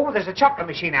see. Oh, there's a chocolate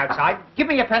machine outside. Give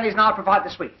me your pennies and I'll provide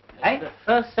the sweet. Eh? The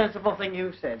first sensible thing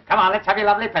you've said. Come on, let's have your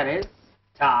lovely pennies.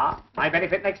 Ta, my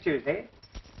benefit next Tuesday.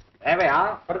 There we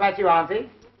are. What about you,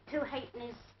 Auntie? 2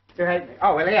 halfpennies. 2 halfpennies.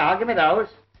 Oh, well, here, I'll give me those.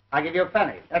 I'll give you a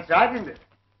penny. That's right, isn't it?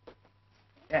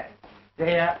 Yeah.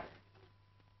 There.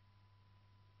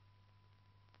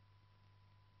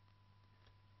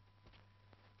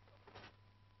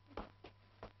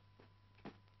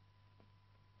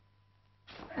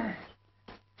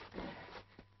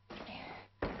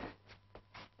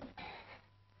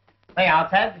 There you are,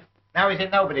 Ted. Now he's in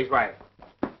nobody's way.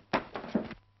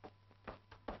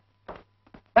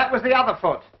 That was the other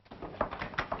foot.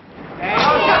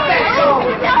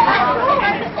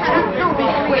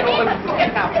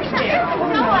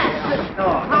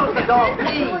 How's the dog,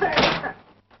 please?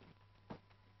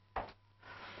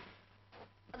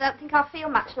 I don't think I feel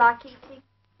much like eating.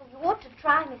 Well, you ought to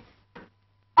try Miss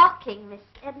Hocking, Miss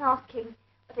Edna Hocking.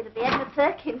 But it'll be Edna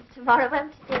Perkins tomorrow,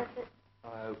 won't it, Herbert?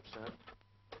 I hope so.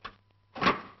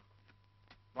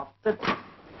 What the...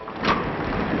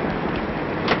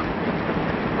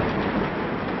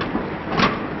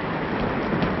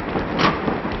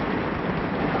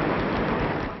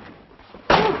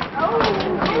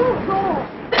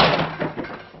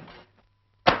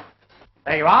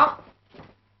 There you are.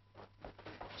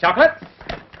 Chocolate?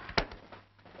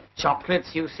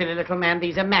 Chocolates, you silly little man.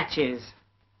 These are matches.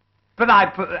 But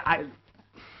I...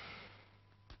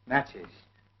 Matches.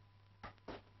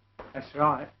 That's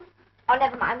right. Oh,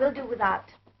 never mind. We'll do without.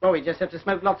 Well, we just have to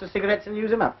smoke lots of cigarettes and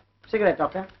use them up. Cigarette,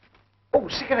 Doctor. Oh,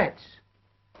 cigarettes.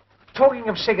 Talking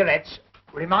of cigarettes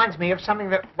reminds me of something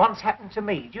that once happened to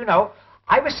me. Do you know,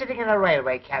 I was sitting in a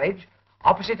railway carriage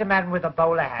opposite a man with a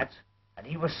bowler hat, and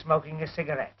he was smoking a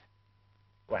cigarette.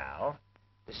 Well,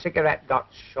 the cigarette got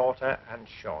shorter and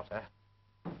shorter,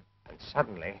 and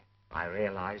suddenly I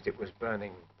realized it was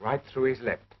burning right through his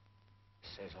lip.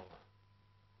 Sizzle,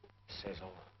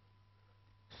 sizzle,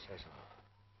 sizzle.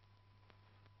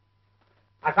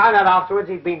 I found out afterwards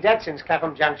he'd been dead since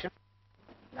Clapham Junction.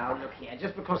 Now, look here.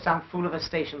 Just because some fool of a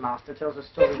station master tells a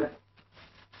story that...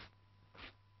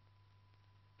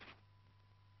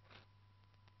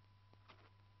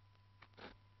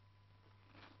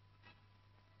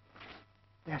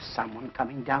 There's someone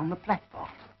coming down the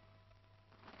platform.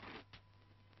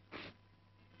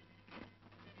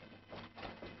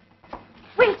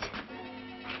 Wait!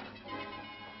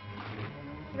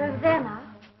 You're over there now.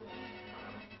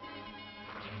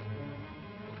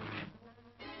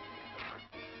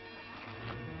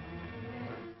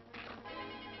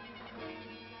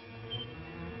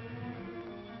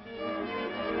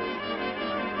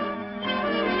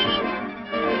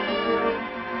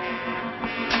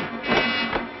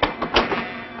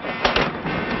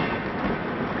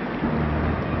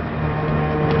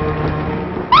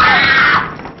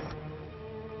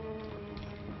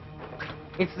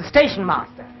 It's the station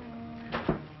master.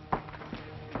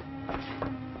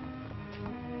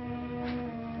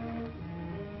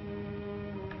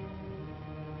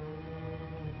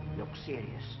 Look serious.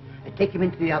 Take him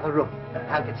into the other room.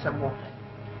 I'll get some water.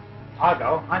 I'll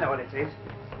go. I know what it is.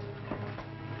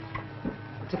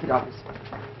 Ticket office.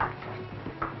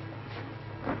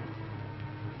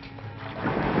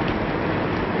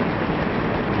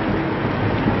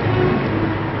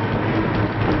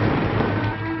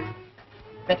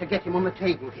 Better get him on the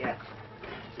table here.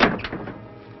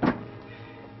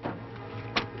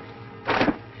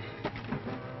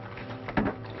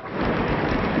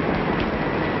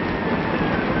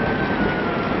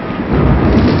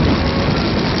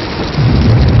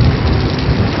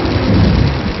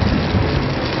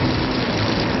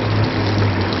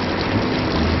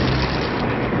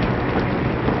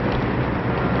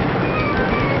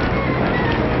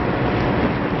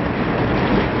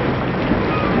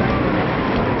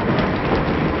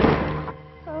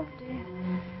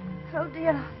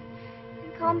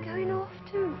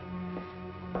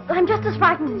 I'm just as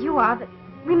frightened as you are, but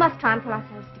we must try and pull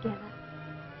ourselves together.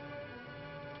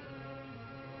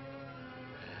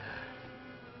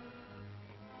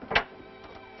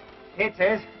 It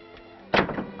is.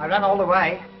 I ran all the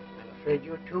way. I'm afraid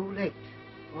you're too late.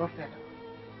 Poor fellow.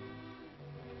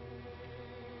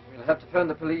 We'll have to phone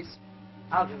the police.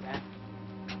 I'll do that.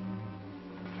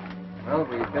 Well,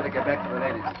 we'd better get back to the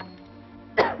ladies.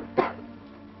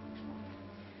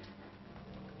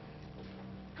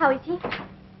 How is he?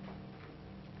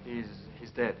 He's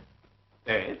dead.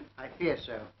 Dead? I fear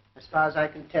so. As far as I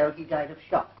can tell, he died of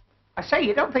shock. I say,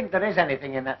 you don't think there is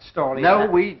anything in that story? No,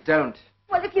 we don't.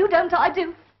 Well, if you don't, I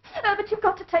do. But you've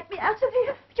got to take me out of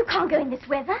here. You can't go in this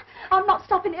weather. I'm not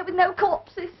stopping here with no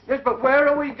corpses. Yes, but where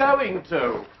are we going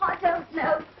to? I don't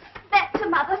know. Back to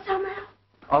Mother somehow.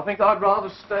 I think I'd rather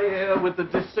stay here with the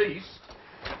deceased.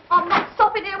 I'm not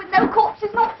stopping here with no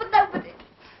corpses, not for nobody.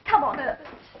 Come on, Herbert.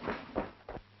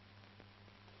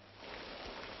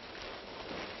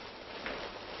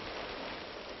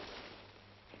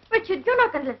 Richard, you're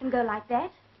not going to let them go like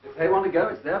that. If they want to go,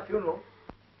 it's their funeral.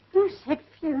 Who said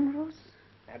funerals?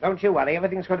 Now, don't you worry.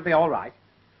 Everything's going to be all right.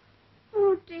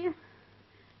 Oh, dear.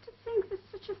 To think that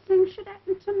such a thing should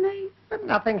happen to me. But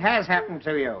nothing has happened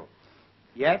to you.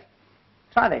 Yet.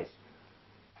 Try this.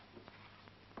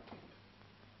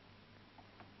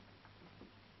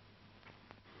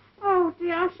 Oh,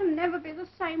 dear, I shall never be the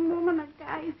same woman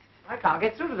again. I can't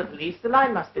get through to the police. The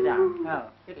line must be down. Oh.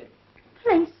 Get in.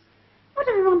 Police? What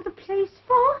do we want the police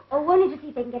for? Oh, only to see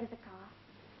if they can get us a car.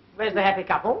 Where's the happy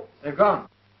couple? They've gone.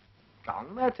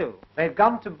 Gone? Where to? They've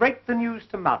gone to break the news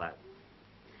to Mother.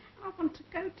 I want to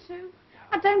go too.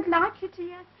 I don't like it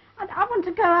here. I want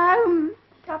to go home.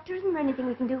 Doctor, isn't there anything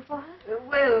we can do for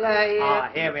her?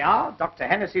 Here we are. Dr.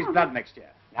 Hennessy's blood mixture.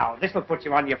 Now, this will put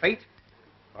you on your feet.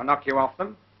 Or knock you off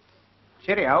them.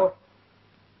 Cheerio.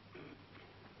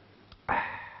 Do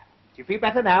you feel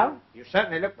better now? You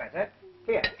certainly look better.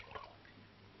 Here.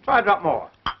 Try a drop more.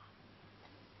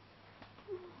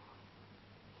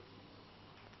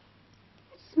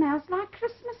 It smells like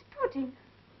Christmas pudding.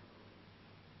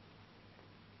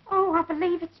 Oh, I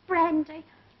believe it's brandy.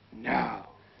 No.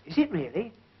 Is it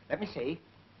really? Let me see.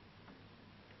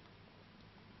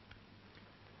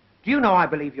 Do you know I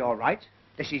believe you're right?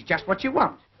 This is just what you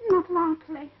want. Not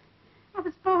likely. I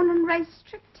was born and raised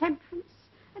strict temperance.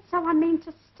 That's how I mean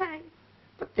to stay.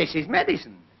 But this is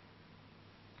medicine.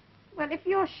 Well, if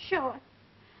you're sure.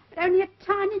 But only a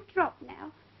tiny drop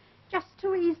now. Just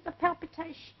to ease the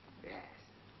palpitation. Yes.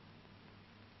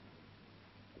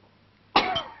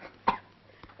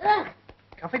 Ugh.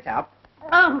 Cough it up.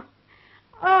 Oh.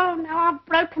 Oh, now I've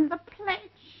broken the pledge.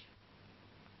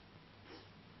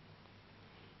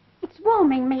 It's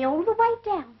warming me all the way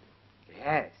down.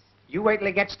 Yes. You wait till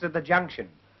it gets to the junction.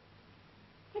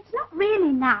 It's not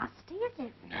really nasty, is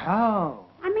it? No.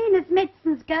 I mean, as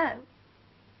medicines go.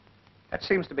 That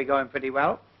seems to be going pretty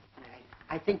well.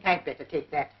 I think I'd better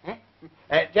take that,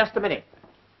 eh? Just a minute.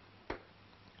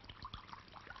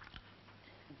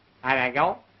 There you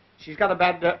go. She's got a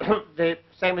bad, the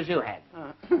same as you had.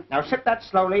 Now sip that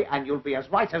slowly and you'll be as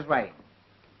white as rain.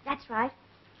 That's right.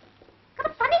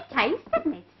 Got a funny taste,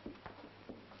 doesn't it?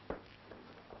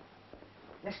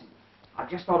 Listen, I've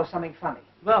just thought of something funny.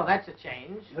 Well, that's a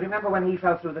change. You remember when he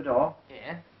fell through the door?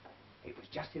 Yeah. It was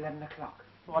just 11 o'clock.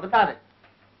 What about it?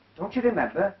 Don't you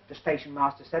remember the station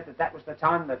master said that was the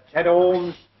time that Ted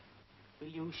Holmes... Will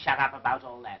you shut up about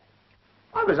all that?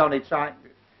 I was only trying...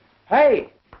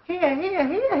 Hey!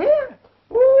 Here!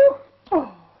 Ooh.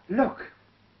 Oh, look.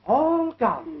 All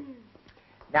gone.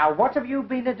 Now, what have you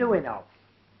been a-doing of?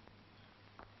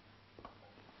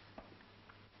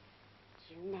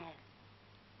 Do you know,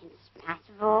 in spite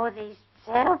of all these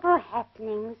terrible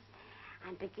happenings,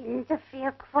 I'm beginning to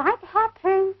feel quite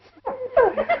happy.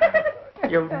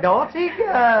 You naughty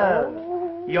girl.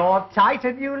 Oh. You're tight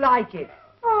and you like it.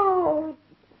 Oh,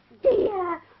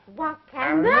 dear, what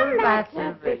can the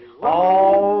matter be?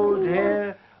 Oh,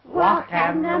 dear, what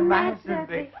can the matter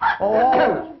be?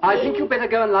 Oh, I think you'd better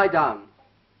go and lie down.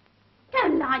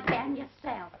 Don't lie down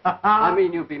yourself. I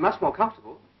mean, you'd be much more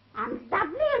comfortable. I'm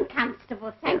lovely and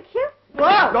comfortable, thank you.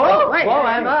 Whoa, wait,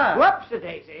 Emma.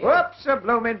 Whoops-a-daisy. Whoops, a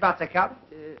blooming buttercup.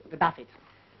 The buffet.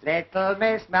 Little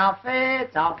Miss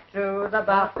Muffet, off to the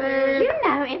buffet. You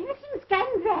know, everything's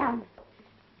going round.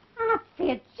 I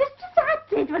feel just as I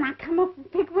did when I come off the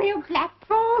big wheel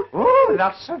platform. Oh,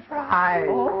 not surprised.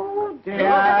 Oh,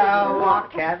 Dear,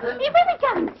 what can the... Where are we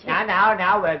going to?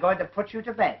 Now, we're going to put you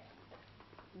to bed.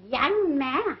 Young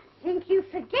man, I think you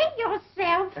forget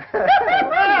yourself.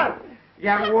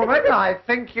 Young woman, I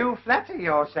think you flatter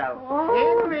yourself. Oh,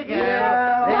 Here we go.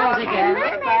 There's again.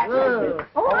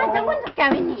 Oh, I don't want to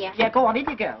go in here. Yeah, go on, in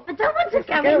you go. I don't want to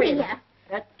go in here.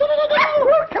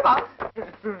 Come on.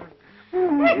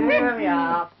 Here we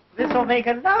are. This will make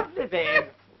a lovely bed.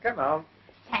 Come on.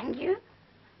 Thank you.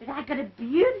 But I got a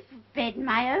beautiful bed of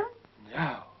my own.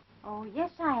 No. Oh, yes,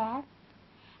 I have.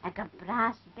 I got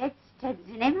brass bedsteads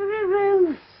in every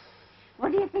room.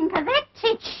 What do you think of that,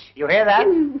 Titch? You hear that?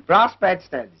 Brass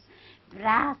bedsteads.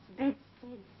 Brass bedsteads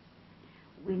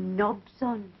with knobs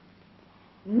on.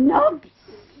 Knobs.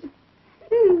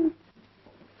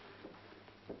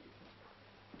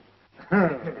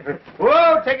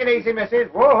 Whoa, take it easy, missus.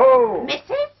 Whoa.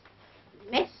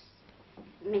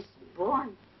 Miss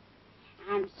Bourne.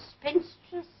 I'm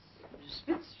spinstress.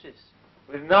 Spinstress.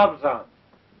 With knobs on.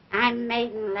 I'm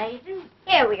maiden lady.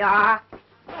 Here we are.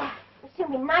 It's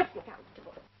going to be nice and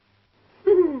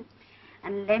comfortable.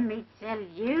 And let me tell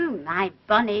you, my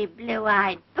bonny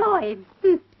blue-eyed boy,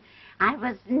 I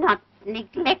was not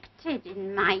neglected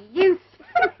in my youth.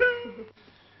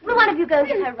 Will one of you go and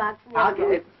get her rug for I'll get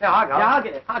it. Yeah, I'll go. Yeah, I'll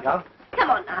get it. I'll go. Come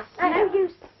on now. It's no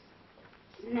use.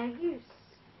 It's no use.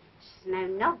 It's no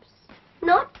knobs.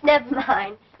 Not? Never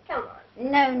mind. Come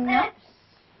on. No knobs.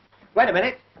 Wait a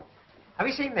minute. Have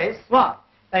you seen this? What?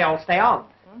 They all stay on.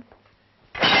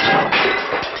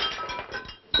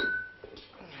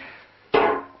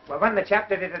 Well, when the chap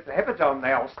did it at the Hippodrome,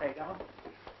 they all stayed on.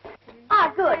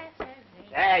 Ah, good.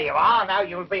 There you are. Now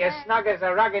you'll be as snug as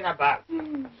a rug in a bug.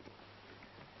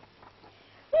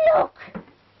 Look.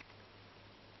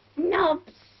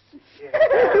 Knobs.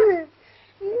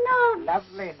 Knobs.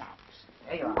 Lovely knobs.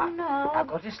 There you are. No. Now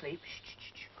go to sleep.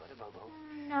 Shh. Go to Bobo.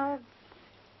 No.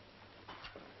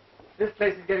 This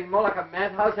place is getting more like a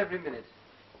madhouse every minute.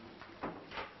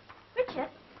 Richard,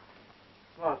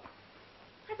 What?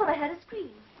 I thought I heard a scream.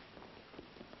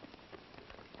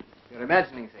 You're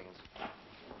imagining things.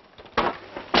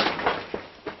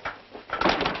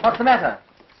 What's the matter?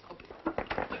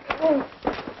 Oh.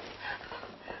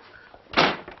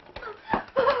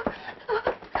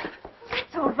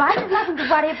 That's all right. There's nothing to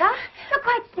worry about. You're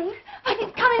quite safe. But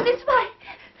he's coming this way.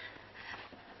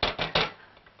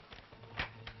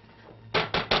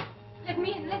 Let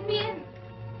me in. Let me in.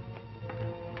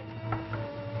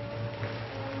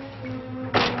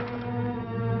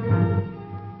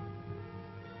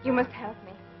 You must help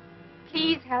me.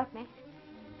 Please help me.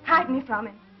 Hide me from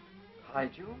him.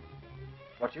 Hide you?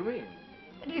 What do you mean?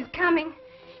 He's coming.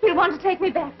 He'll want to take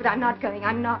me back, but I'm not going.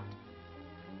 I'm not.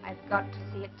 I've got to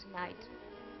see it tonight.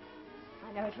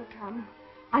 I know it'll come.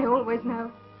 I always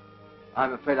know.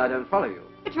 I'm afraid I don't follow you.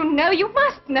 But you know, you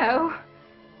must know.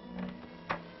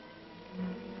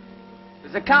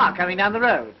 There's a car coming down the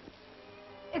road.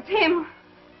 It's him.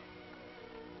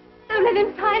 Don't let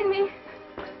him find me.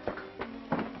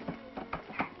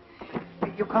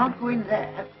 You can't go in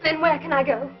there. Then where can I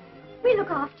go? We'll look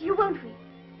after you, won't we?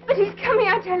 But he's coming,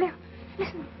 I tell you.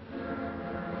 Listen.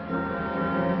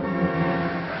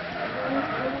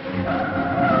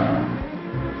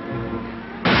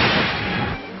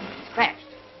 It's crashed.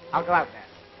 I'll go out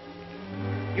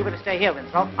there. You better stay here,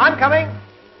 Winthrop. I'm coming.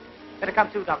 Better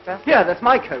come too, Doctor. Here, that's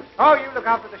my coat. Oh, you look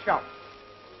after the shop.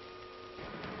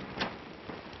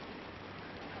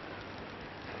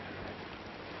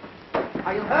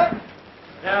 Are you hurt?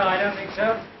 No, I don't think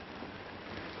so.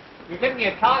 You're giving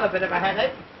your car a bit of a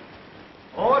headache.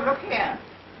 Oh, look here.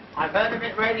 I've heard of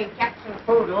it raining cats and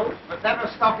poodles, but never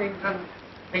stockings and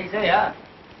things here.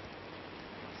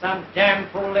 Some damn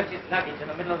fool left his luggage in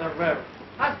the middle of the road.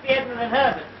 Must be Edmund and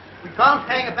Herbert. We can't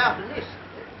hang about in this.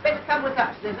 Better come with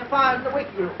us. There's a fire in the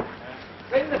waiting room.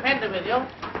 Bring the fender with you.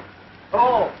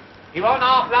 Oh, he won't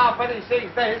half laugh when he sees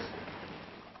this.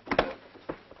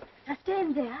 Now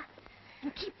stand there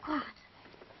and keep quiet.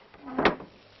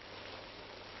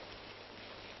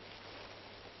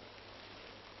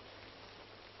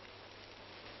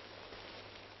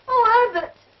 Oh,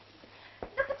 Albert!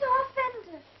 Look at our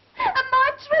fender. And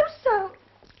my trousseau.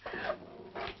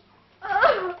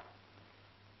 Oh.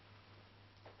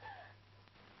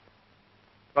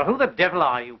 Well, who the devil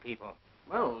are you people?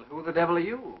 Well, who the devil are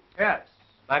you? Yes.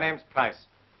 My name's Price.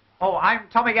 Oh, I'm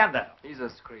Tommy Gander, He's a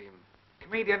scream.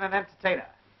 comedian and entertainer.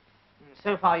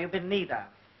 So far, you've been neither.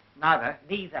 Neither.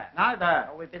 Neither. Neither.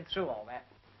 Oh, we've been through all that.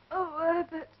 Oh,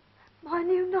 Herbert, my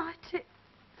new nightie.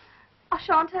 I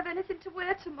shan't have anything to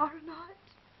wear tomorrow night.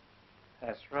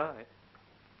 That's right.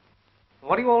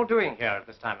 What are you all doing here at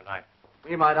this time of night?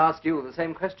 We might ask you the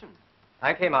same question.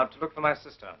 I came out to look for my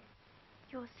sister.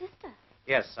 Your sister?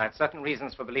 Yes, I had certain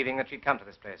reasons for believing that she'd come to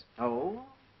this place. Oh?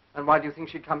 And why do you think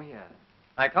she'd come here?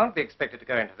 I can't be expected to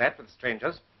go into that with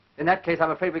strangers. In that case,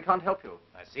 I'm afraid we can't help you.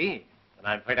 I see. Then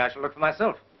I'm afraid I shall look for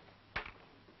myself.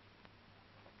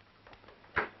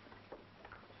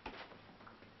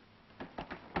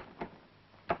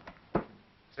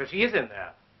 So she is in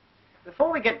there.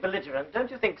 Before we get belligerent,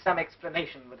 don't you think some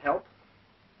explanation would help?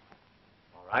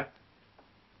 All right.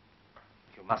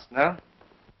 must know.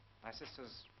 My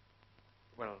sister's,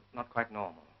 well, not quite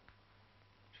normal.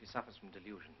 She suffers from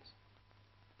delusions.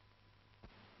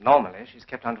 Normally, she's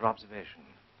kept under observation.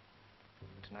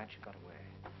 Tonight, she got away.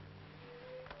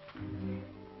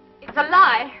 It's a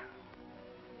lie.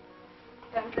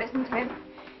 Don't listen to him.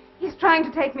 He's trying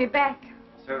to take me back.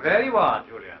 So there you are,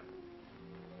 Julia.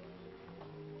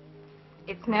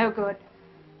 It's no good.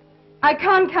 I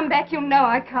can't come back, you know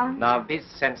I can't. Now, be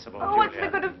sensible, Oh, Julia. what's the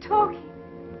good of talking?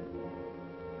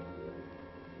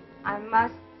 I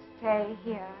must stay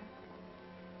here.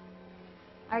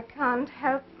 I can't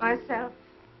help myself.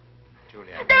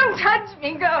 Julia. Don't touch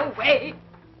me, go away.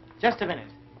 Just a minute.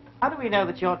 How do we know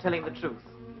that you're telling the truth?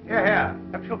 Here.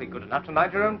 Perhaps you'll be good enough to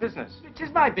mind your own business. It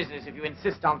is my business if you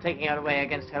insist on taking her away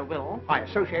against her will. I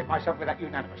associate myself with that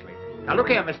unanimously. Now, look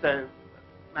here, Mr.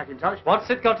 Mackintosh. What's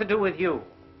it got to do with you?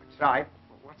 That's right.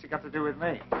 What's it got to do with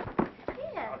me?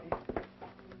 Here.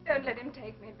 Don't let him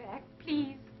take me back,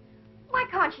 please. Why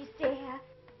can't she stay here?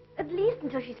 At least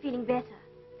until she's feeling better.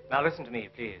 Now, listen to me,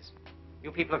 please.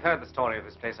 You people have heard the story of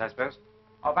this place, I suppose?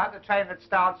 About the train that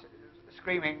starts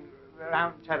screaming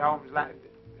around Ted Holmes' land.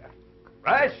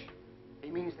 Rush?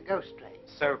 He means the ghost train.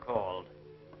 So-called.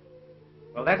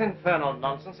 Well, that infernal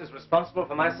nonsense is responsible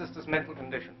for my sister's mental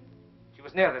condition. She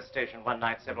was near this station one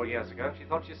night several years ago. She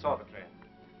thought she saw the train.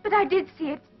 But I did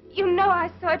see it. You know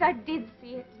I saw it. I did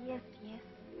see it. Yes, yes.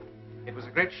 It was a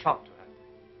great shock to her.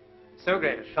 So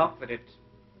great a shock that it,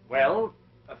 well,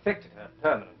 affected her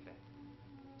permanently.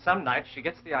 Some nights she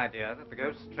gets the idea that the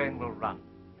ghost train will run.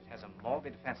 It has a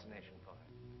morbid fascination for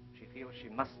her. She feels she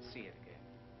must see it again.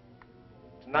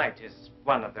 Tonight is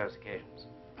one of those occasions.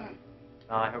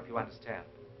 Now, I hope you understand.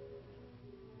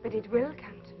 But it will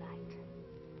come tonight.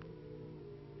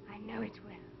 I know it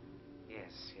will.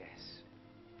 Yes, yes.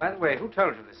 By the way, who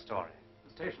told you this story?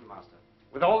 The station master.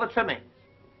 With all the trimmings.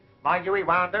 Mind you, he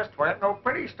warned us, 'twasn't no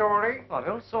pretty story. What,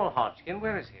 old Saul Hodgkin?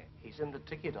 Where is he? He's in the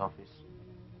ticket office.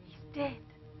 He's dead.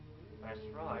 That's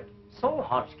right. Saul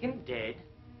Hodgkin dead?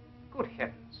 Good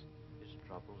heavens. His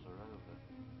troubles are over.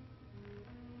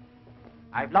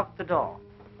 I've locked the door.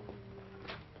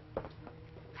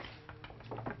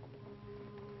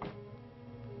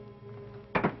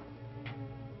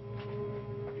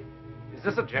 Is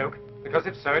this a joke? Because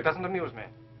if so, it doesn't amuse me.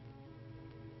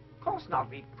 Of course not.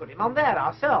 We put him on there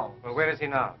ourselves. Well, where is he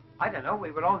now? I don't know,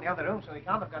 we were all in the other room, so he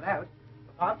can't have got out.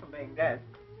 Apart from being dead.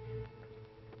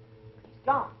 He's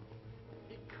gone.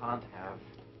 He can't have.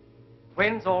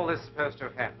 When's all this supposed to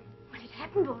have happened? Well, it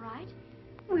happened all right.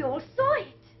 We all saw it.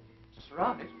 That's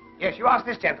right. Yes, you ask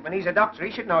this gentleman, he's a doctor,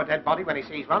 he should know a dead body when he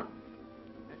sees one.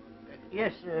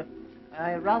 Yes,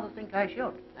 I rather think I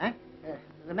should. Eh?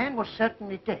 The man was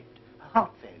certainly dead. A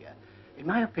heart failure. In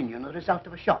my opinion, the result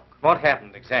of a shock. What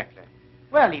happened exactly?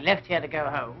 Well, he left here to go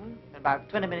home. About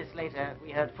 20 minutes later, we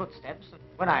heard footsteps.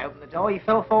 When I opened the door, he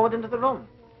fell forward into the room.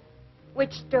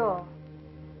 Which door?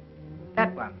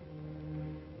 That one.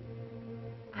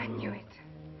 I knew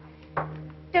it.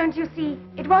 Don't you see?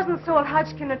 It wasn't Saul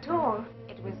Hodgkin at all.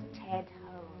 It was Ted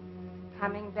Holmes,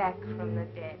 coming back from the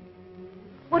dead.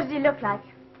 What did he look like?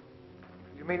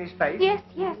 You mean his face? Yes,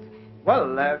 yes.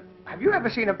 Well, have you ever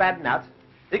seen a bad nut?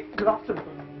 Thick cloth and...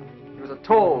 He was a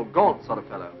tall, gaunt sort of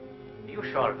fellow. Are you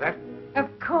sure of that?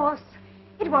 Of course.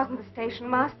 It wasn't the station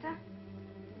master.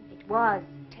 It was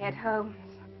Ted Holmes.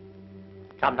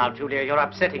 Come now, Julia, you're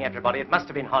upsetting everybody. It must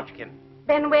have been Hodgkin.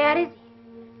 Then where is he?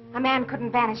 A man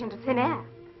couldn't vanish into thin air.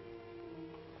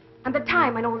 And the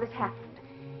time when all this happened,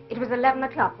 it was 11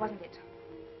 o'clock, wasn't it?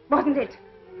 Wasn't it?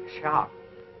 Sharp.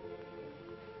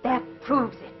 That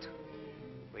proves it.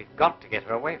 We've got to get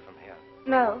her away from here.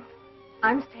 No,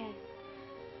 I'm staying.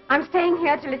 I'm staying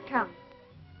here till it comes.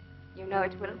 You know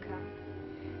it will come.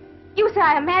 You say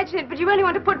I imagine it, but you only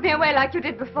want to put me away like you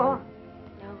did before.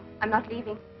 No, I'm not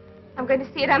leaving. I'm going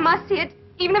to see it. I must see it,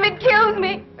 even if it kills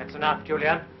me. That's enough,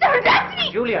 Julia. Don't touch me!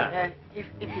 Julia! If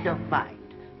you don't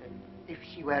mind, if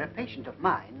she were a patient of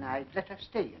mine, I'd let her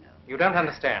stay, you know. You don't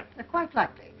understand. Quite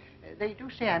likely. They do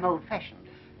say I'm old-fashioned.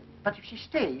 But if she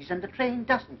stays and the train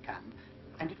doesn't come,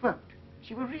 and it won't,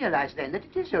 she will realize then that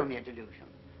it is only a delusion.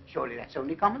 Surely that's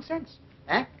only common sense,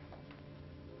 eh?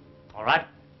 All right.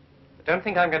 But don't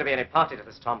think I'm going to be any party to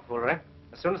this tomfoolery.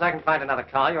 As soon as I can find another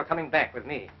car, you're coming back with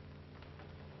me.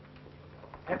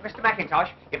 Mr. Mackintosh,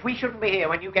 if we shouldn't be here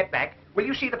when you get back, will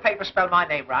you see the paper spell my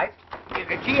name right?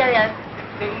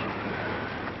 G-A-N-T...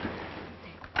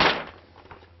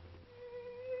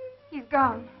 He's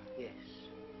gone. Yes.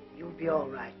 You'll be all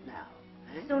right now,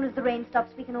 eh? As soon as the rain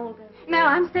stops, we can all go. No,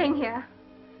 I'm staying here.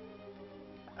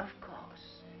 Of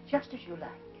course. Just as you like.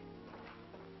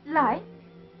 Like?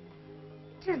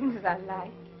 It isn't as I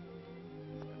like.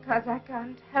 It's because I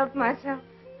can't help myself.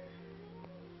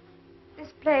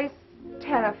 This place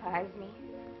terrifies me,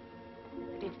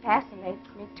 but it fascinates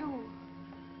me too.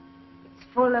 It's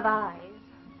full of eyes.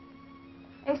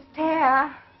 They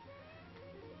stare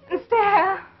and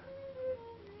stare.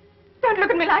 Don't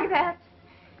look at me like that.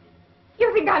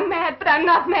 You think I'm mad, but I'm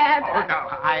not mad. Oh, no,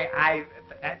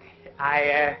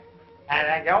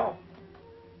 I go.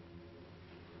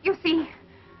 You see,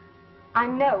 I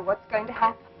know what's going to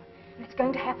happen, and it's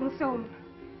going to happen soon.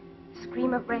 The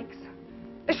scream of brakes,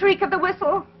 the shriek of the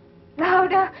whistle,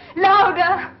 louder,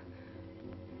 louder.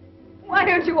 Why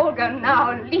don't you all go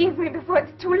now and leave me before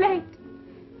it's too late?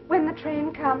 When the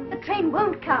train comes... The train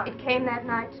won't come. It came that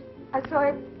night. I saw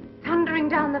it thundering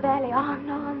down the valley, on,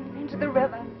 into the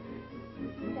river.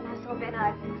 Then I saw Ben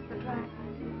Isaacs, the driver,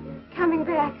 coming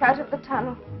back out of the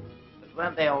tunnel. But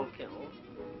weren't they all killed?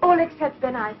 All except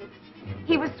Ben Isaacs.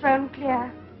 He was thrown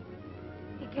clear.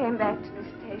 He came back to the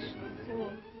station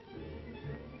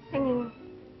singing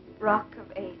Rock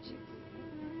of Ages.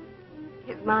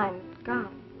 His mind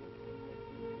gone.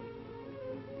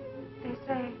 They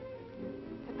say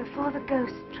that before the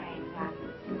ghost train runs,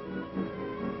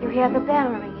 you hear the bell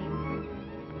ringing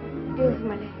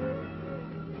dismally.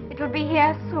 It will be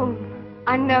here soon.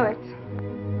 I know it.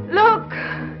 Look!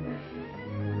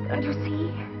 Don't you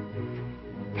see?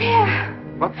 There!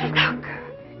 What? Look!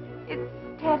 It's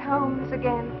Ted Holmes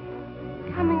again,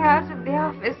 coming out of the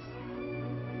office.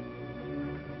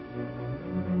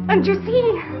 Don't you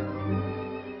see?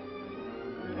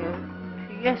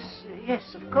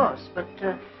 Yes, of course, but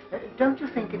don't you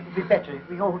think it would be better if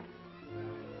we all...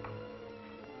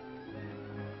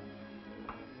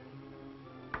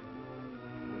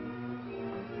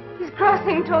 He's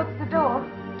crossing towards the door.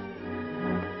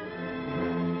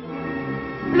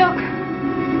 Look!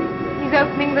 He's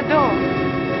opening the door.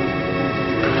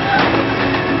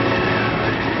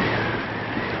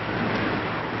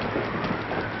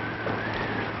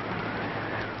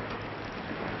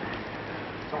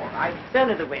 It's all right. It's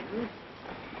only the wind.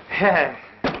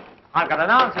 I've got an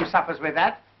aunt who suffers with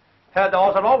that. Her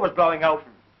doors are always blowing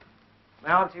open.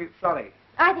 My auntie Florrie.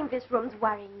 I think this room's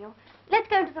worrying you. Let's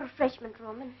go into the refreshment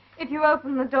room and... If you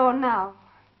open the door now,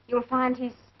 you'll find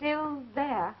he's still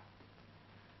there.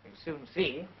 You'll soon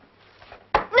see.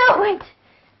 No, wait!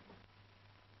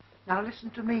 Now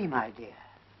listen to me, my dear.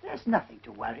 There's nothing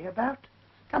to worry about.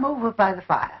 Come over by the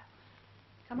fire.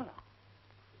 Come along.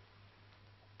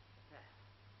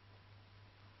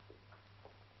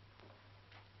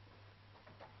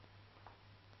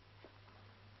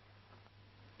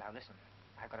 Now listen,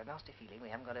 I've got a nasty feeling we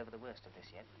haven't got over the worst of this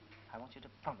yet. I want you to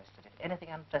promise that if anything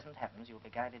unpleasant happens, you'll be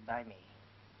guided by me.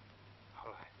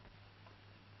 All right.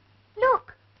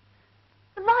 Look!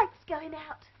 The light's going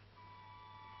out.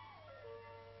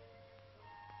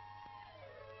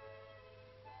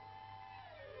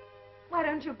 Why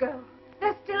don't you go?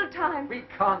 There's still time. We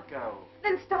can't go.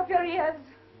 Then stop your ears.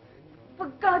 For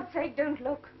God's sake, don't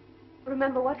look.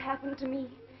 Remember what happened to me.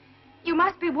 You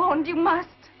must be warned, you must.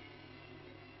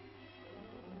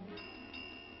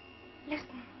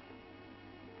 Listen.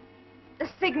 The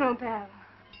signal bell.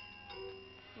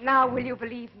 Now will you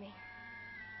believe me?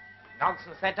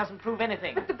 Nonsense, that doesn't prove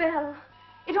anything. But the bell,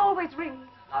 it always rings.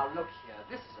 Now look here,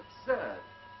 this is absurd.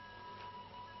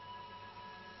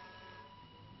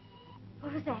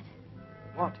 What was that?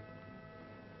 What?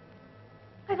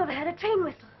 I thought I heard a train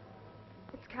whistle.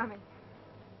 It's coming.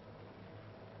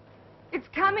 It's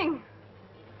coming.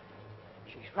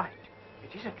 She's right.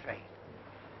 It is a train.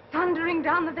 Thundering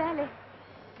down the valley.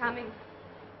 Coming.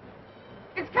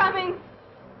 It's coming.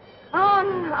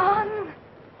 On.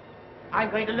 I'm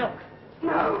going to look.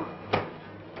 No.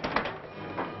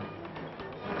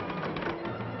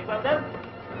 It won't open.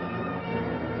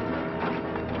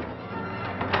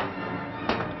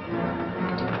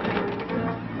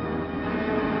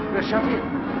 We're shut in.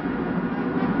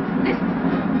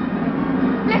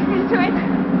 Listen to it.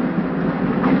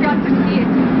 I've got to see it.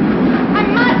 I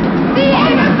must see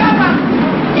it.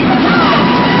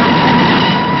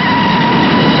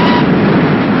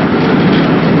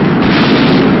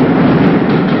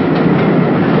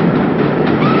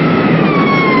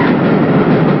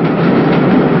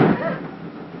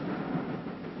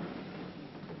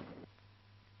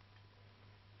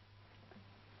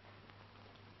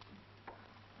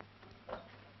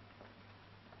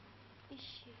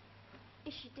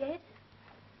 Is she dead?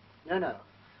 No.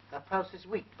 Her pulse is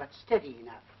weak, but steady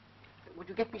enough. Would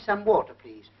you get me some water,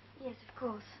 please? Yes, of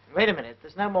course. Wait a minute.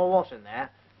 There's no more water in there.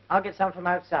 I'll get some from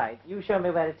outside. You show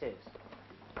me where it is.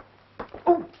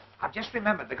 Oh, I've just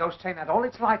remembered the ghost train had all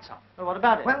its lights on. Well, what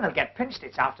about it? Well, they'll get pinched.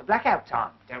 It's after blackout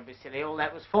time. Don't be silly. All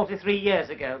that was 43 years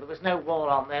ago. There was no war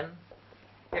on then.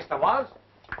 Yes, there was.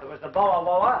 There was the Boer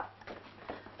War.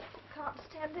 Can't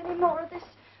stand any more of this.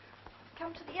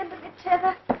 Come to the end of your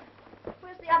tether.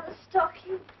 Where's the other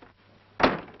stocking?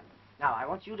 Now, I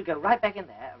want you to go right back in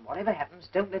there, and whatever happens,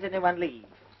 don't let anyone leave.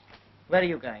 Where are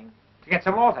you going? To get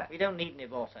some water. We don't need any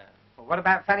water. Well, what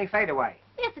about Fanny Fadeaway?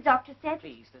 Yes, the doctor said.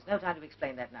 Please, there's no time to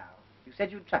explain that now. You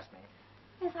said you'd trust me.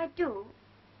 Yes, I do.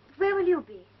 But where will you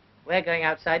be? We're going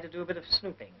outside to do a bit of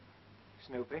snooping.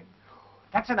 Snooping?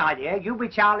 That's an idea. You be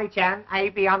Charlie Chan, I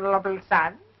be Honourable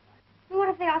Son. What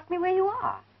if they ask me where you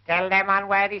are? Tell them on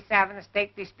where the servants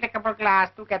take despicable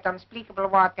glass to get unspeakable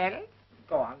water.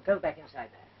 Go on, go back inside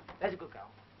there. There's a good girl.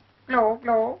 Blow,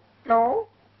 blow, blow.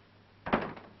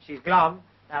 She's glum.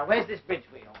 Now, where's this bridge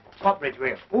wheel? What bridge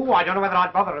wheel? Oh, I don't know whether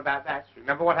I'd bother about that.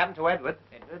 Remember what happened to Edward?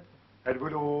 Edward?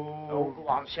 Edward, Oh, go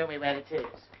on, show me where it is.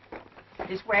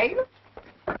 This way?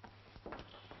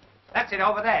 That's it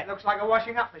over there. It looks like a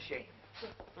washing up machine.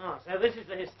 Oh, so this is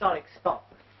the historic spot.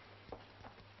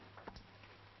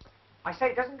 I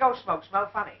say, doesn't go smoke smell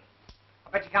funny?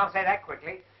 I bet you can't say that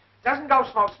quickly. Doesn't go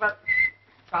smoke smell...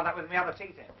 Try that with my other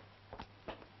teeth in.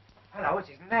 Hello, it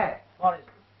isn't there. What is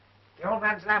it? The old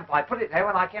man's lamp. I put it there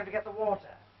when I came to get the water.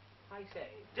 I say,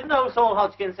 didn't old Saul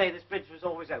Hodgkin say this bridge was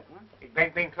always open? It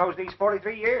ain't been closed these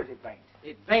 43 years, it ain't.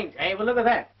 It ain't, eh? Well, look at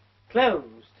that. Closed.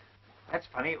 That's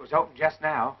funny, it was open just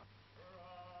now.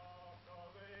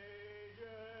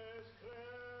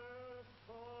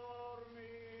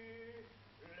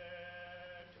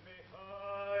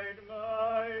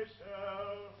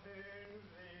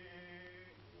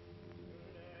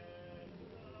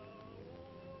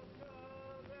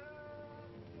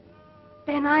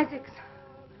 Ben Isaacs.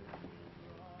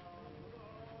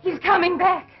 He's coming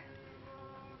back.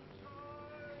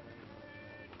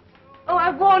 Oh, I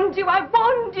warned you, I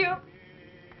warned you.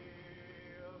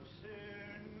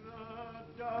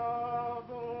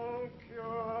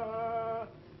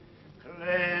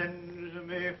 Cleanse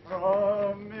me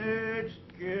from its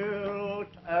guilt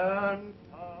and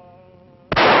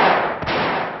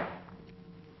power.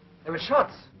 There were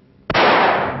shots.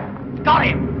 Got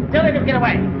him! Don't let him get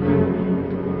away.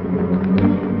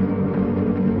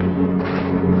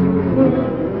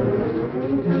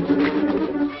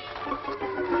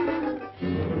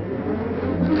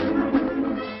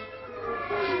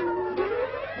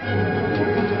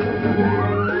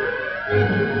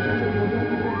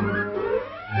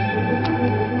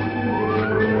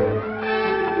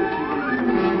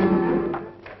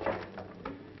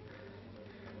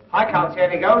 I can't see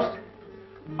any ghost.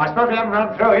 I suppose we haven't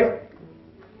run through it.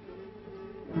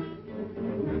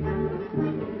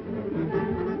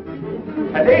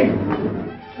 Eddie!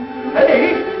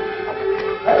 Eddie!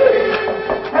 Eddie!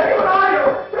 Eddie, where are you?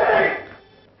 Eddie!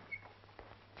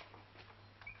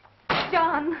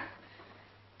 John,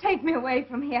 take me away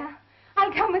from here.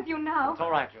 I'll come with you now. It's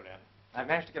all right, Julian. I've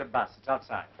managed to get a bus. It's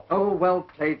outside. Oh, well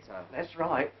played, sir. That's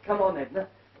right. Come on, Edna.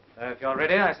 If you're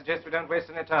ready, I suggest we don't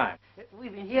waste any time.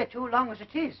 We've been here too long as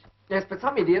it is. Yes, but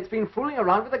some idiot's been fooling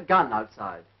around with a gun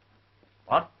outside.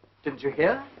 What? Didn't you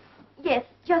hear? Yes,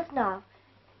 just now.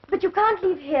 But you can't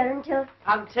leave here until...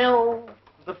 Until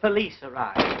the police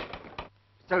arrive.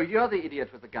 So you're the idiot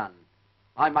with the gun.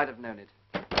 I might have known it.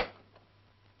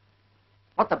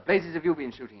 What the blazes have you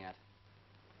been shooting at?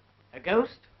 A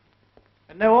ghost?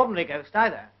 And no ordinary ghost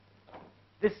either.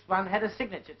 This one had a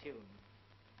signature tune.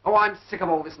 Oh, I'm sick of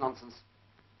all this nonsense.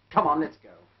 Come on, let's go.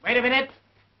 Wait a minute.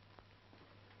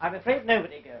 I'm afraid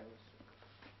nobody goes.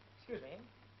 Excuse me.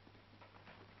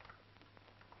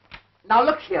 Now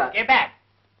look here. Get back.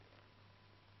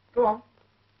 Go on.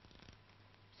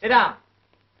 Sit down.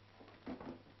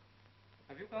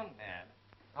 Have you gone mad?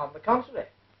 On the contrary.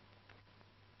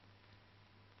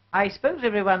 I suppose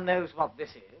everyone knows what this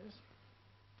is.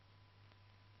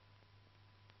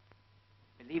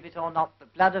 Believe it or not, the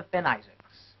blood of Ben Isaacs.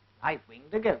 I've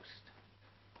winged a ghost.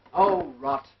 Oh,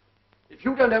 rot. If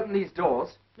you don't open these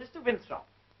doors... Mr. Winthrop,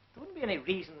 there wouldn't be any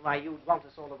reason why you'd want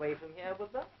us all away from here,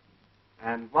 would there?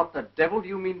 And what the devil do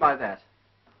you mean by that?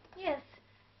 Yes,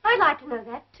 I'd like to know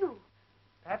that, too.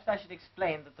 Perhaps I should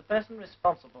explain that the person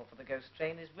responsible for the ghost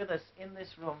train is with us in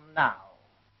this room now.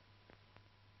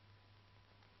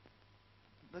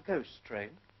 The ghost train?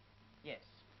 Yes,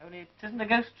 only it isn't a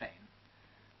ghost train.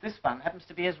 This one happens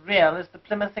to be as real as the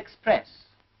Plymouth Express.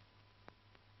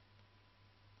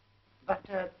 But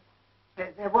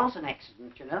there was an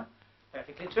accident, you know.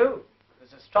 Perfectly true.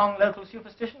 There's a strong local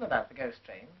superstition about the ghost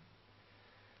train.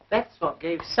 That's what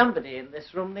gave somebody in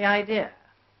this room the idea.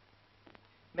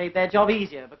 Made their job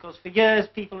easier, because for years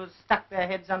people had stuck their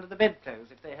heads under the bedclothes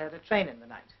if they heard a train in the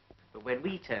night. But when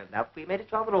we turned up, we made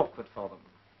it rather awkward for them.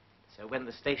 So when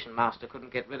the station master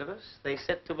couldn't get rid of us, they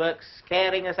set to work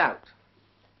scaring us out.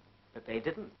 But they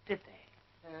didn't, did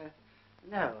they?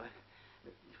 No.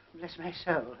 Bless my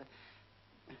soul.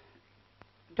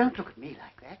 Don't look at me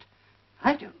like that.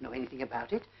 I don't know anything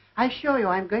about it. I assure you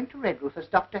I'm going to Redruth as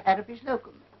Dr. Harraby's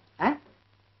locum. Huh?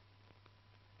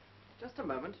 Just a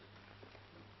moment.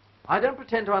 I don't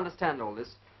pretend to understand all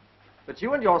this, but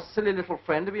you and your silly little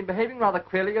friend have been behaving rather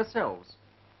queerly yourselves.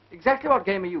 Exactly what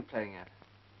game are you playing at?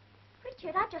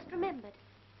 Richard, I just remembered.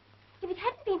 If it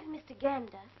hadn't been for Mr.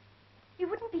 Gander, you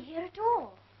wouldn't be here at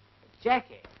all.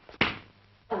 Jackie.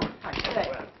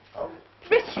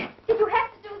 Richard, did you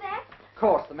have to do that? Of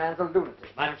course, the man's a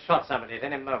lunatic. Might have shot somebody at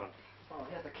any moment. Oh,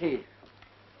 here's the key.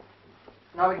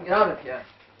 Now we can get out of here.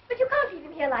 But you can't leave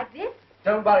him here like this.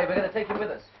 Don't worry, we're going to take him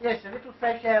with us. Yes, a little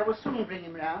fresh air will soon bring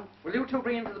him round. Will you two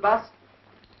bring him to the bus?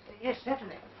 Yes,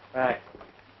 certainly. Right.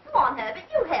 Come on, Herbert,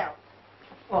 you help.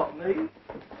 What, me?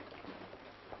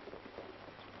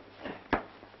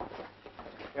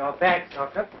 Your bags,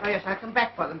 Doctor. Oh, yes, I'll come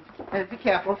back for them. Be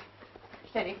careful.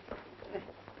 Steady.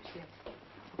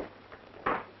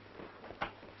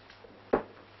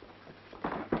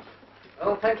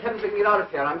 Oh, thank heavens we can get out of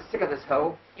here. I'm sick of this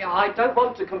hole. Yeah, I don't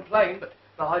want to complain, but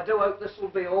I do hope this will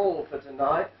be all for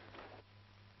tonight.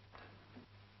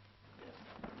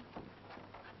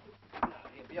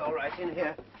 You'll be all right in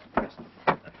here. Just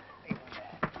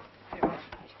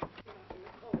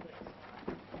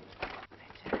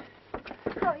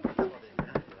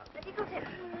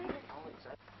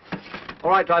All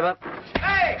right, driver.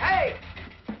 Hey, hey!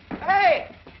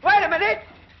 Hey! Wait a minute!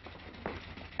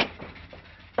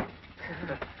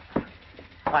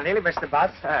 I nearly missed the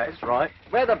bus. That's right.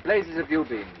 Where the blazes have you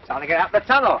been? Trying to get out the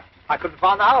tunnel. I couldn't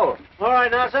find the hole. All right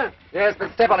now, sir. Yes,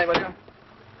 but step on it, will you?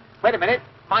 Wait a minute.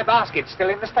 My basket's still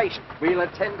in the station. We'll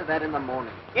attend to that in the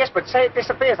morning. Yes, but say it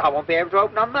disappears. I won't be able to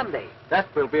open on Monday.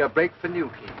 That will be a break for new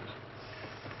keys.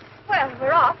 Well,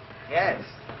 we're off. Yes.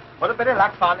 What a bit of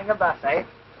luck finding a bus, eh?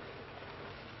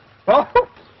 Oh,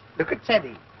 look at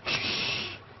Teddy.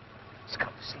 Shh. He's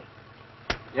gone to sleep.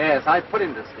 Yes, I put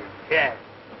him to sleep. Yeah.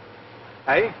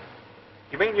 Hey?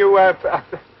 You mean you,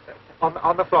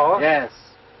 on the floor? Yes.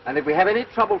 And if we have any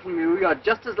trouble from you, you're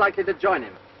just as likely to join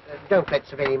him. don't let's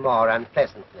have any more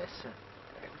unpleasantness.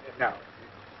 No.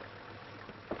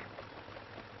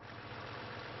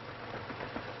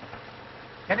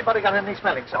 Anybody got any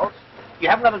smelling salts? You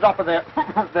haven't got a drop of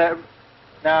the...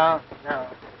 No.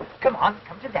 Come on,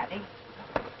 come to Daddy.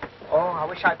 Oh, I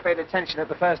wish I'd paid attention at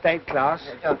the first aid class.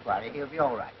 Don't worry, he'll be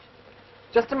all right.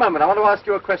 Just a moment, I want to ask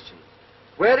you a question.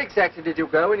 Where exactly did you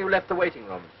go when you left the waiting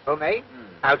room? Oh, me?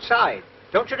 Outside.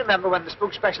 Don't you remember when the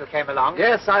spook special came along?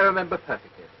 Yes, I remember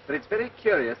perfectly. But it's very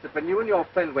curious that when you and your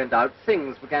friend went out,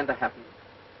 things began to happen.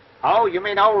 Oh, you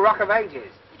mean old Rock of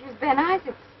Ages? It was Ben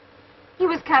Isaacs. He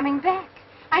was coming back.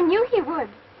 I knew he would.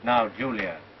 Now,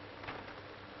 Julia.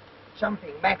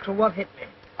 Something, Mackerel, what hit me?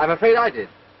 I'm afraid I did.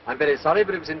 I'm very sorry,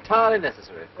 but it was entirely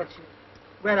necessary.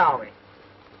 Where are we?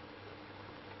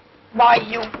 Why,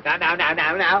 you...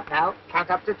 Now.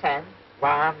 Count up to 10.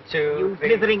 1, 2, You 3.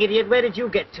 blithering idiot, where did you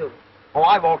get to? Oh,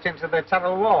 I walked into the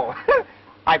tunnel wall.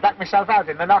 I backed myself out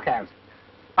in the knockout.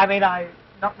 I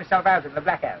knocked myself out in the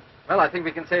blackout. Well, I think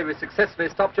we can say we successfully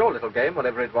stopped your little game,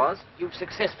 whatever it was. You've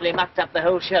successfully mucked up the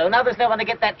whole show. Now there's no one to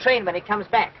get that train when it comes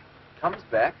back. Comes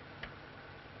back.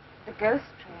 The ghost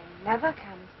train never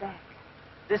comes back.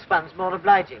 This one's more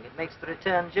obliging. It makes the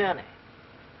return journey.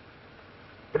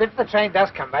 But if the train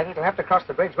does come back, it'll have to cross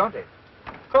the bridge, won't it?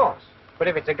 Of course. But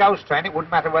if it's a ghost train, it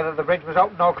wouldn't matter whether the bridge was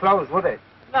open or closed, would it?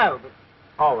 No, but...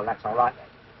 Oh, well, that's all right then.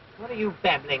 What are you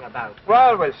babbling about?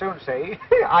 Well, we'll soon see.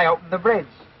 I opened the bridge.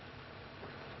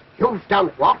 You've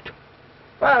done what?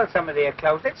 Well, somebody had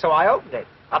closed it, so I opened it.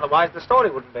 Otherwise, the story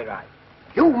wouldn't be right.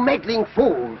 You meddling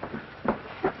fool!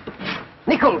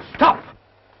 Nichols, stop!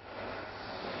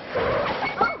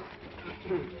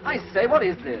 I say, what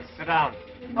is this? Sit down.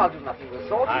 I'll do nothing of the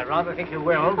sort. I rather think you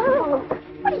will. Oh,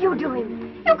 what are you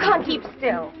doing? You can't keep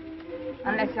still.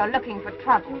 Unless you're looking for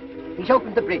trouble. He's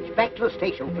opened the bridge, back to the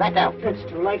station, flat out. It's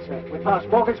too late, sir. We're past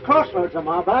Morgan's Crossroads a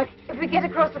mile back. If we get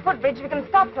across the footbridge, we can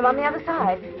stop them on the other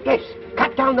side. Yes,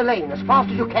 cut down the lane as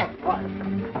fast as you can.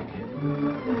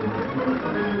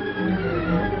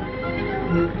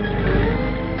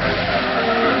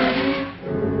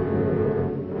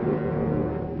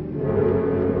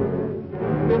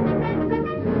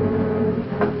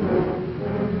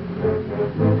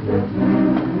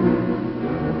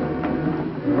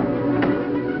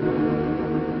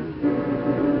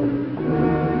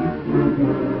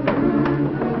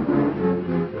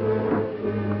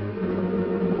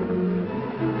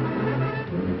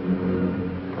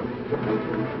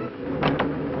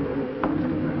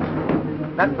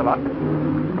 That's the lot. We're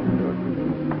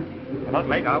not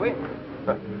late, are we?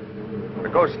 The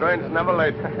ghost train's never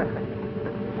late.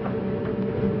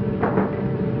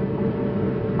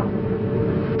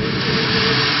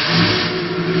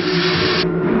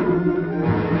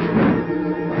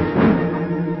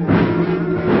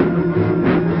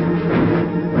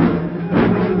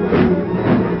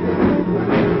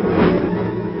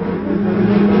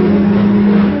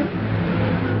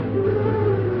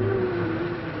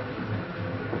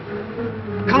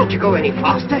 Can't you go any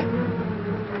faster?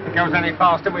 If it goes any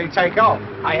faster, we'll take off.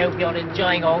 I hope you're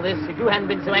enjoying all this. If you hadn't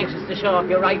been so anxious to show off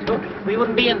your right hook, we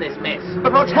wouldn't be in this mess.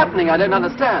 But what's happening? I don't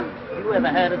understand. You ever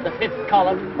heard of the fifth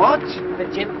column? What? The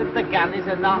gent with the gun is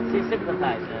a Nazi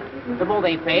sympathizer. The more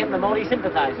they pay him, the more he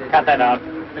sympathizes. Cut that out.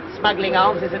 But smuggling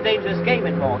arms is a dangerous game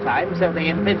in wartime, so they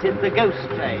invented the ghost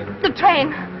train. The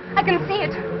train. I can see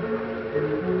it.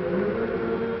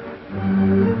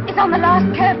 It's on the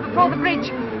last curve before the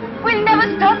bridge. We'll never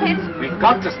stop it. We've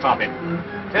got to stop it.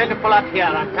 Tell to pull up here.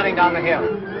 I'm cutting down the hill.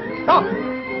 Stop!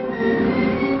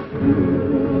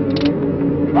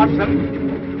 Watch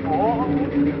them. Oh.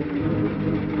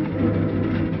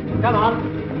 Come on,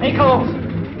 take course.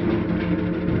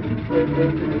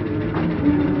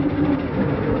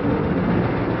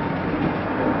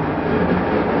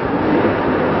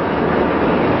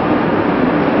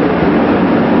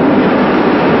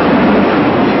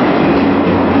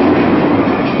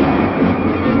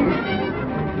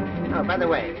 Oh, by the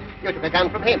way, you took a gun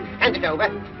from him. Hand it over.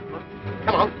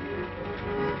 Come on.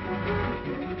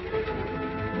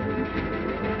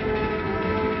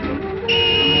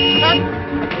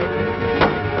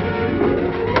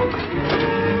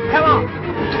 Come on.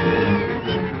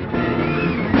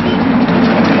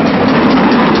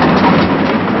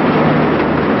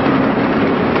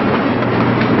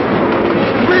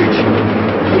 Bridge!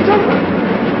 It's open!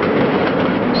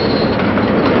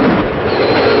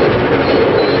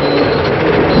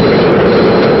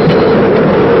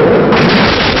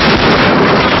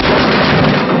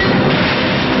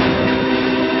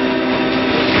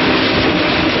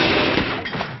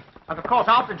 And of course,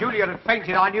 after Julia had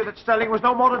fainted, I knew that Sterling was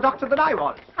no more a doctor than I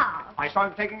was. How? I saw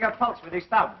him taking her pulse with his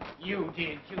thumb. You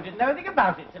did. You didn't know anything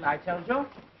about it till I told you.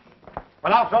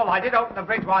 Well, after all, I did open the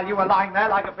bridge while you were lying there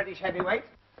like a British heavyweight.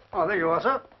 Oh, there you are,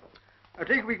 sir. I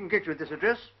think we can get you at this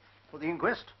address for the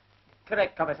inquest.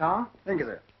 Correct, Commissar. Thank you,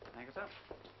 sir. Thank you, sir.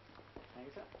 Thank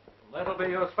you, sir. That'll be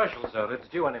your special, sir. It's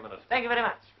due any minute. Thank you very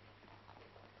much.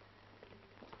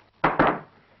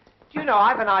 Do you know,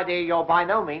 I've an idea you're by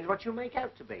no means what you make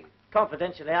out to be.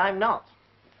 Confidentially, I'm not.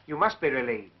 You must be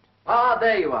relieved. Ah,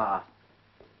 there you are.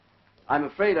 I'm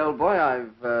afraid, old boy,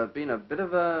 I've been a bit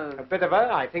of a... A bit of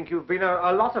her? I think you've been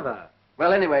a lot of her.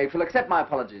 Well, anyway, if you'll accept my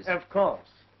apologies. Of course.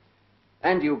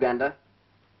 And you, Gander.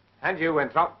 And you,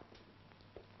 Winthrop.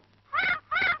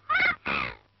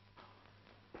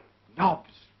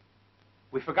 Nobs.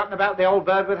 We've forgotten about the old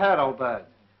bird with her old bird.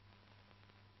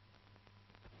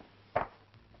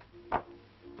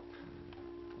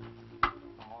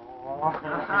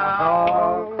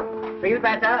 Oh. Feel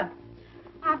better?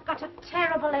 I've got a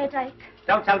terrible headache.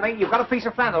 Don't tell me. You've got a piece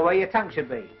of flannel where your tongue should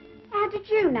be. How did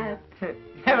you know?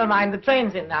 Never mind, the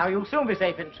train's in now. You'll soon be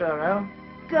safe in Truro.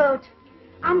 Good.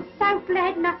 I'm so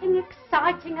glad nothing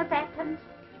exciting has happened.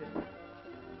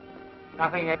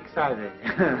 Nothing exciting.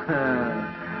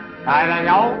 I don't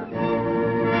know.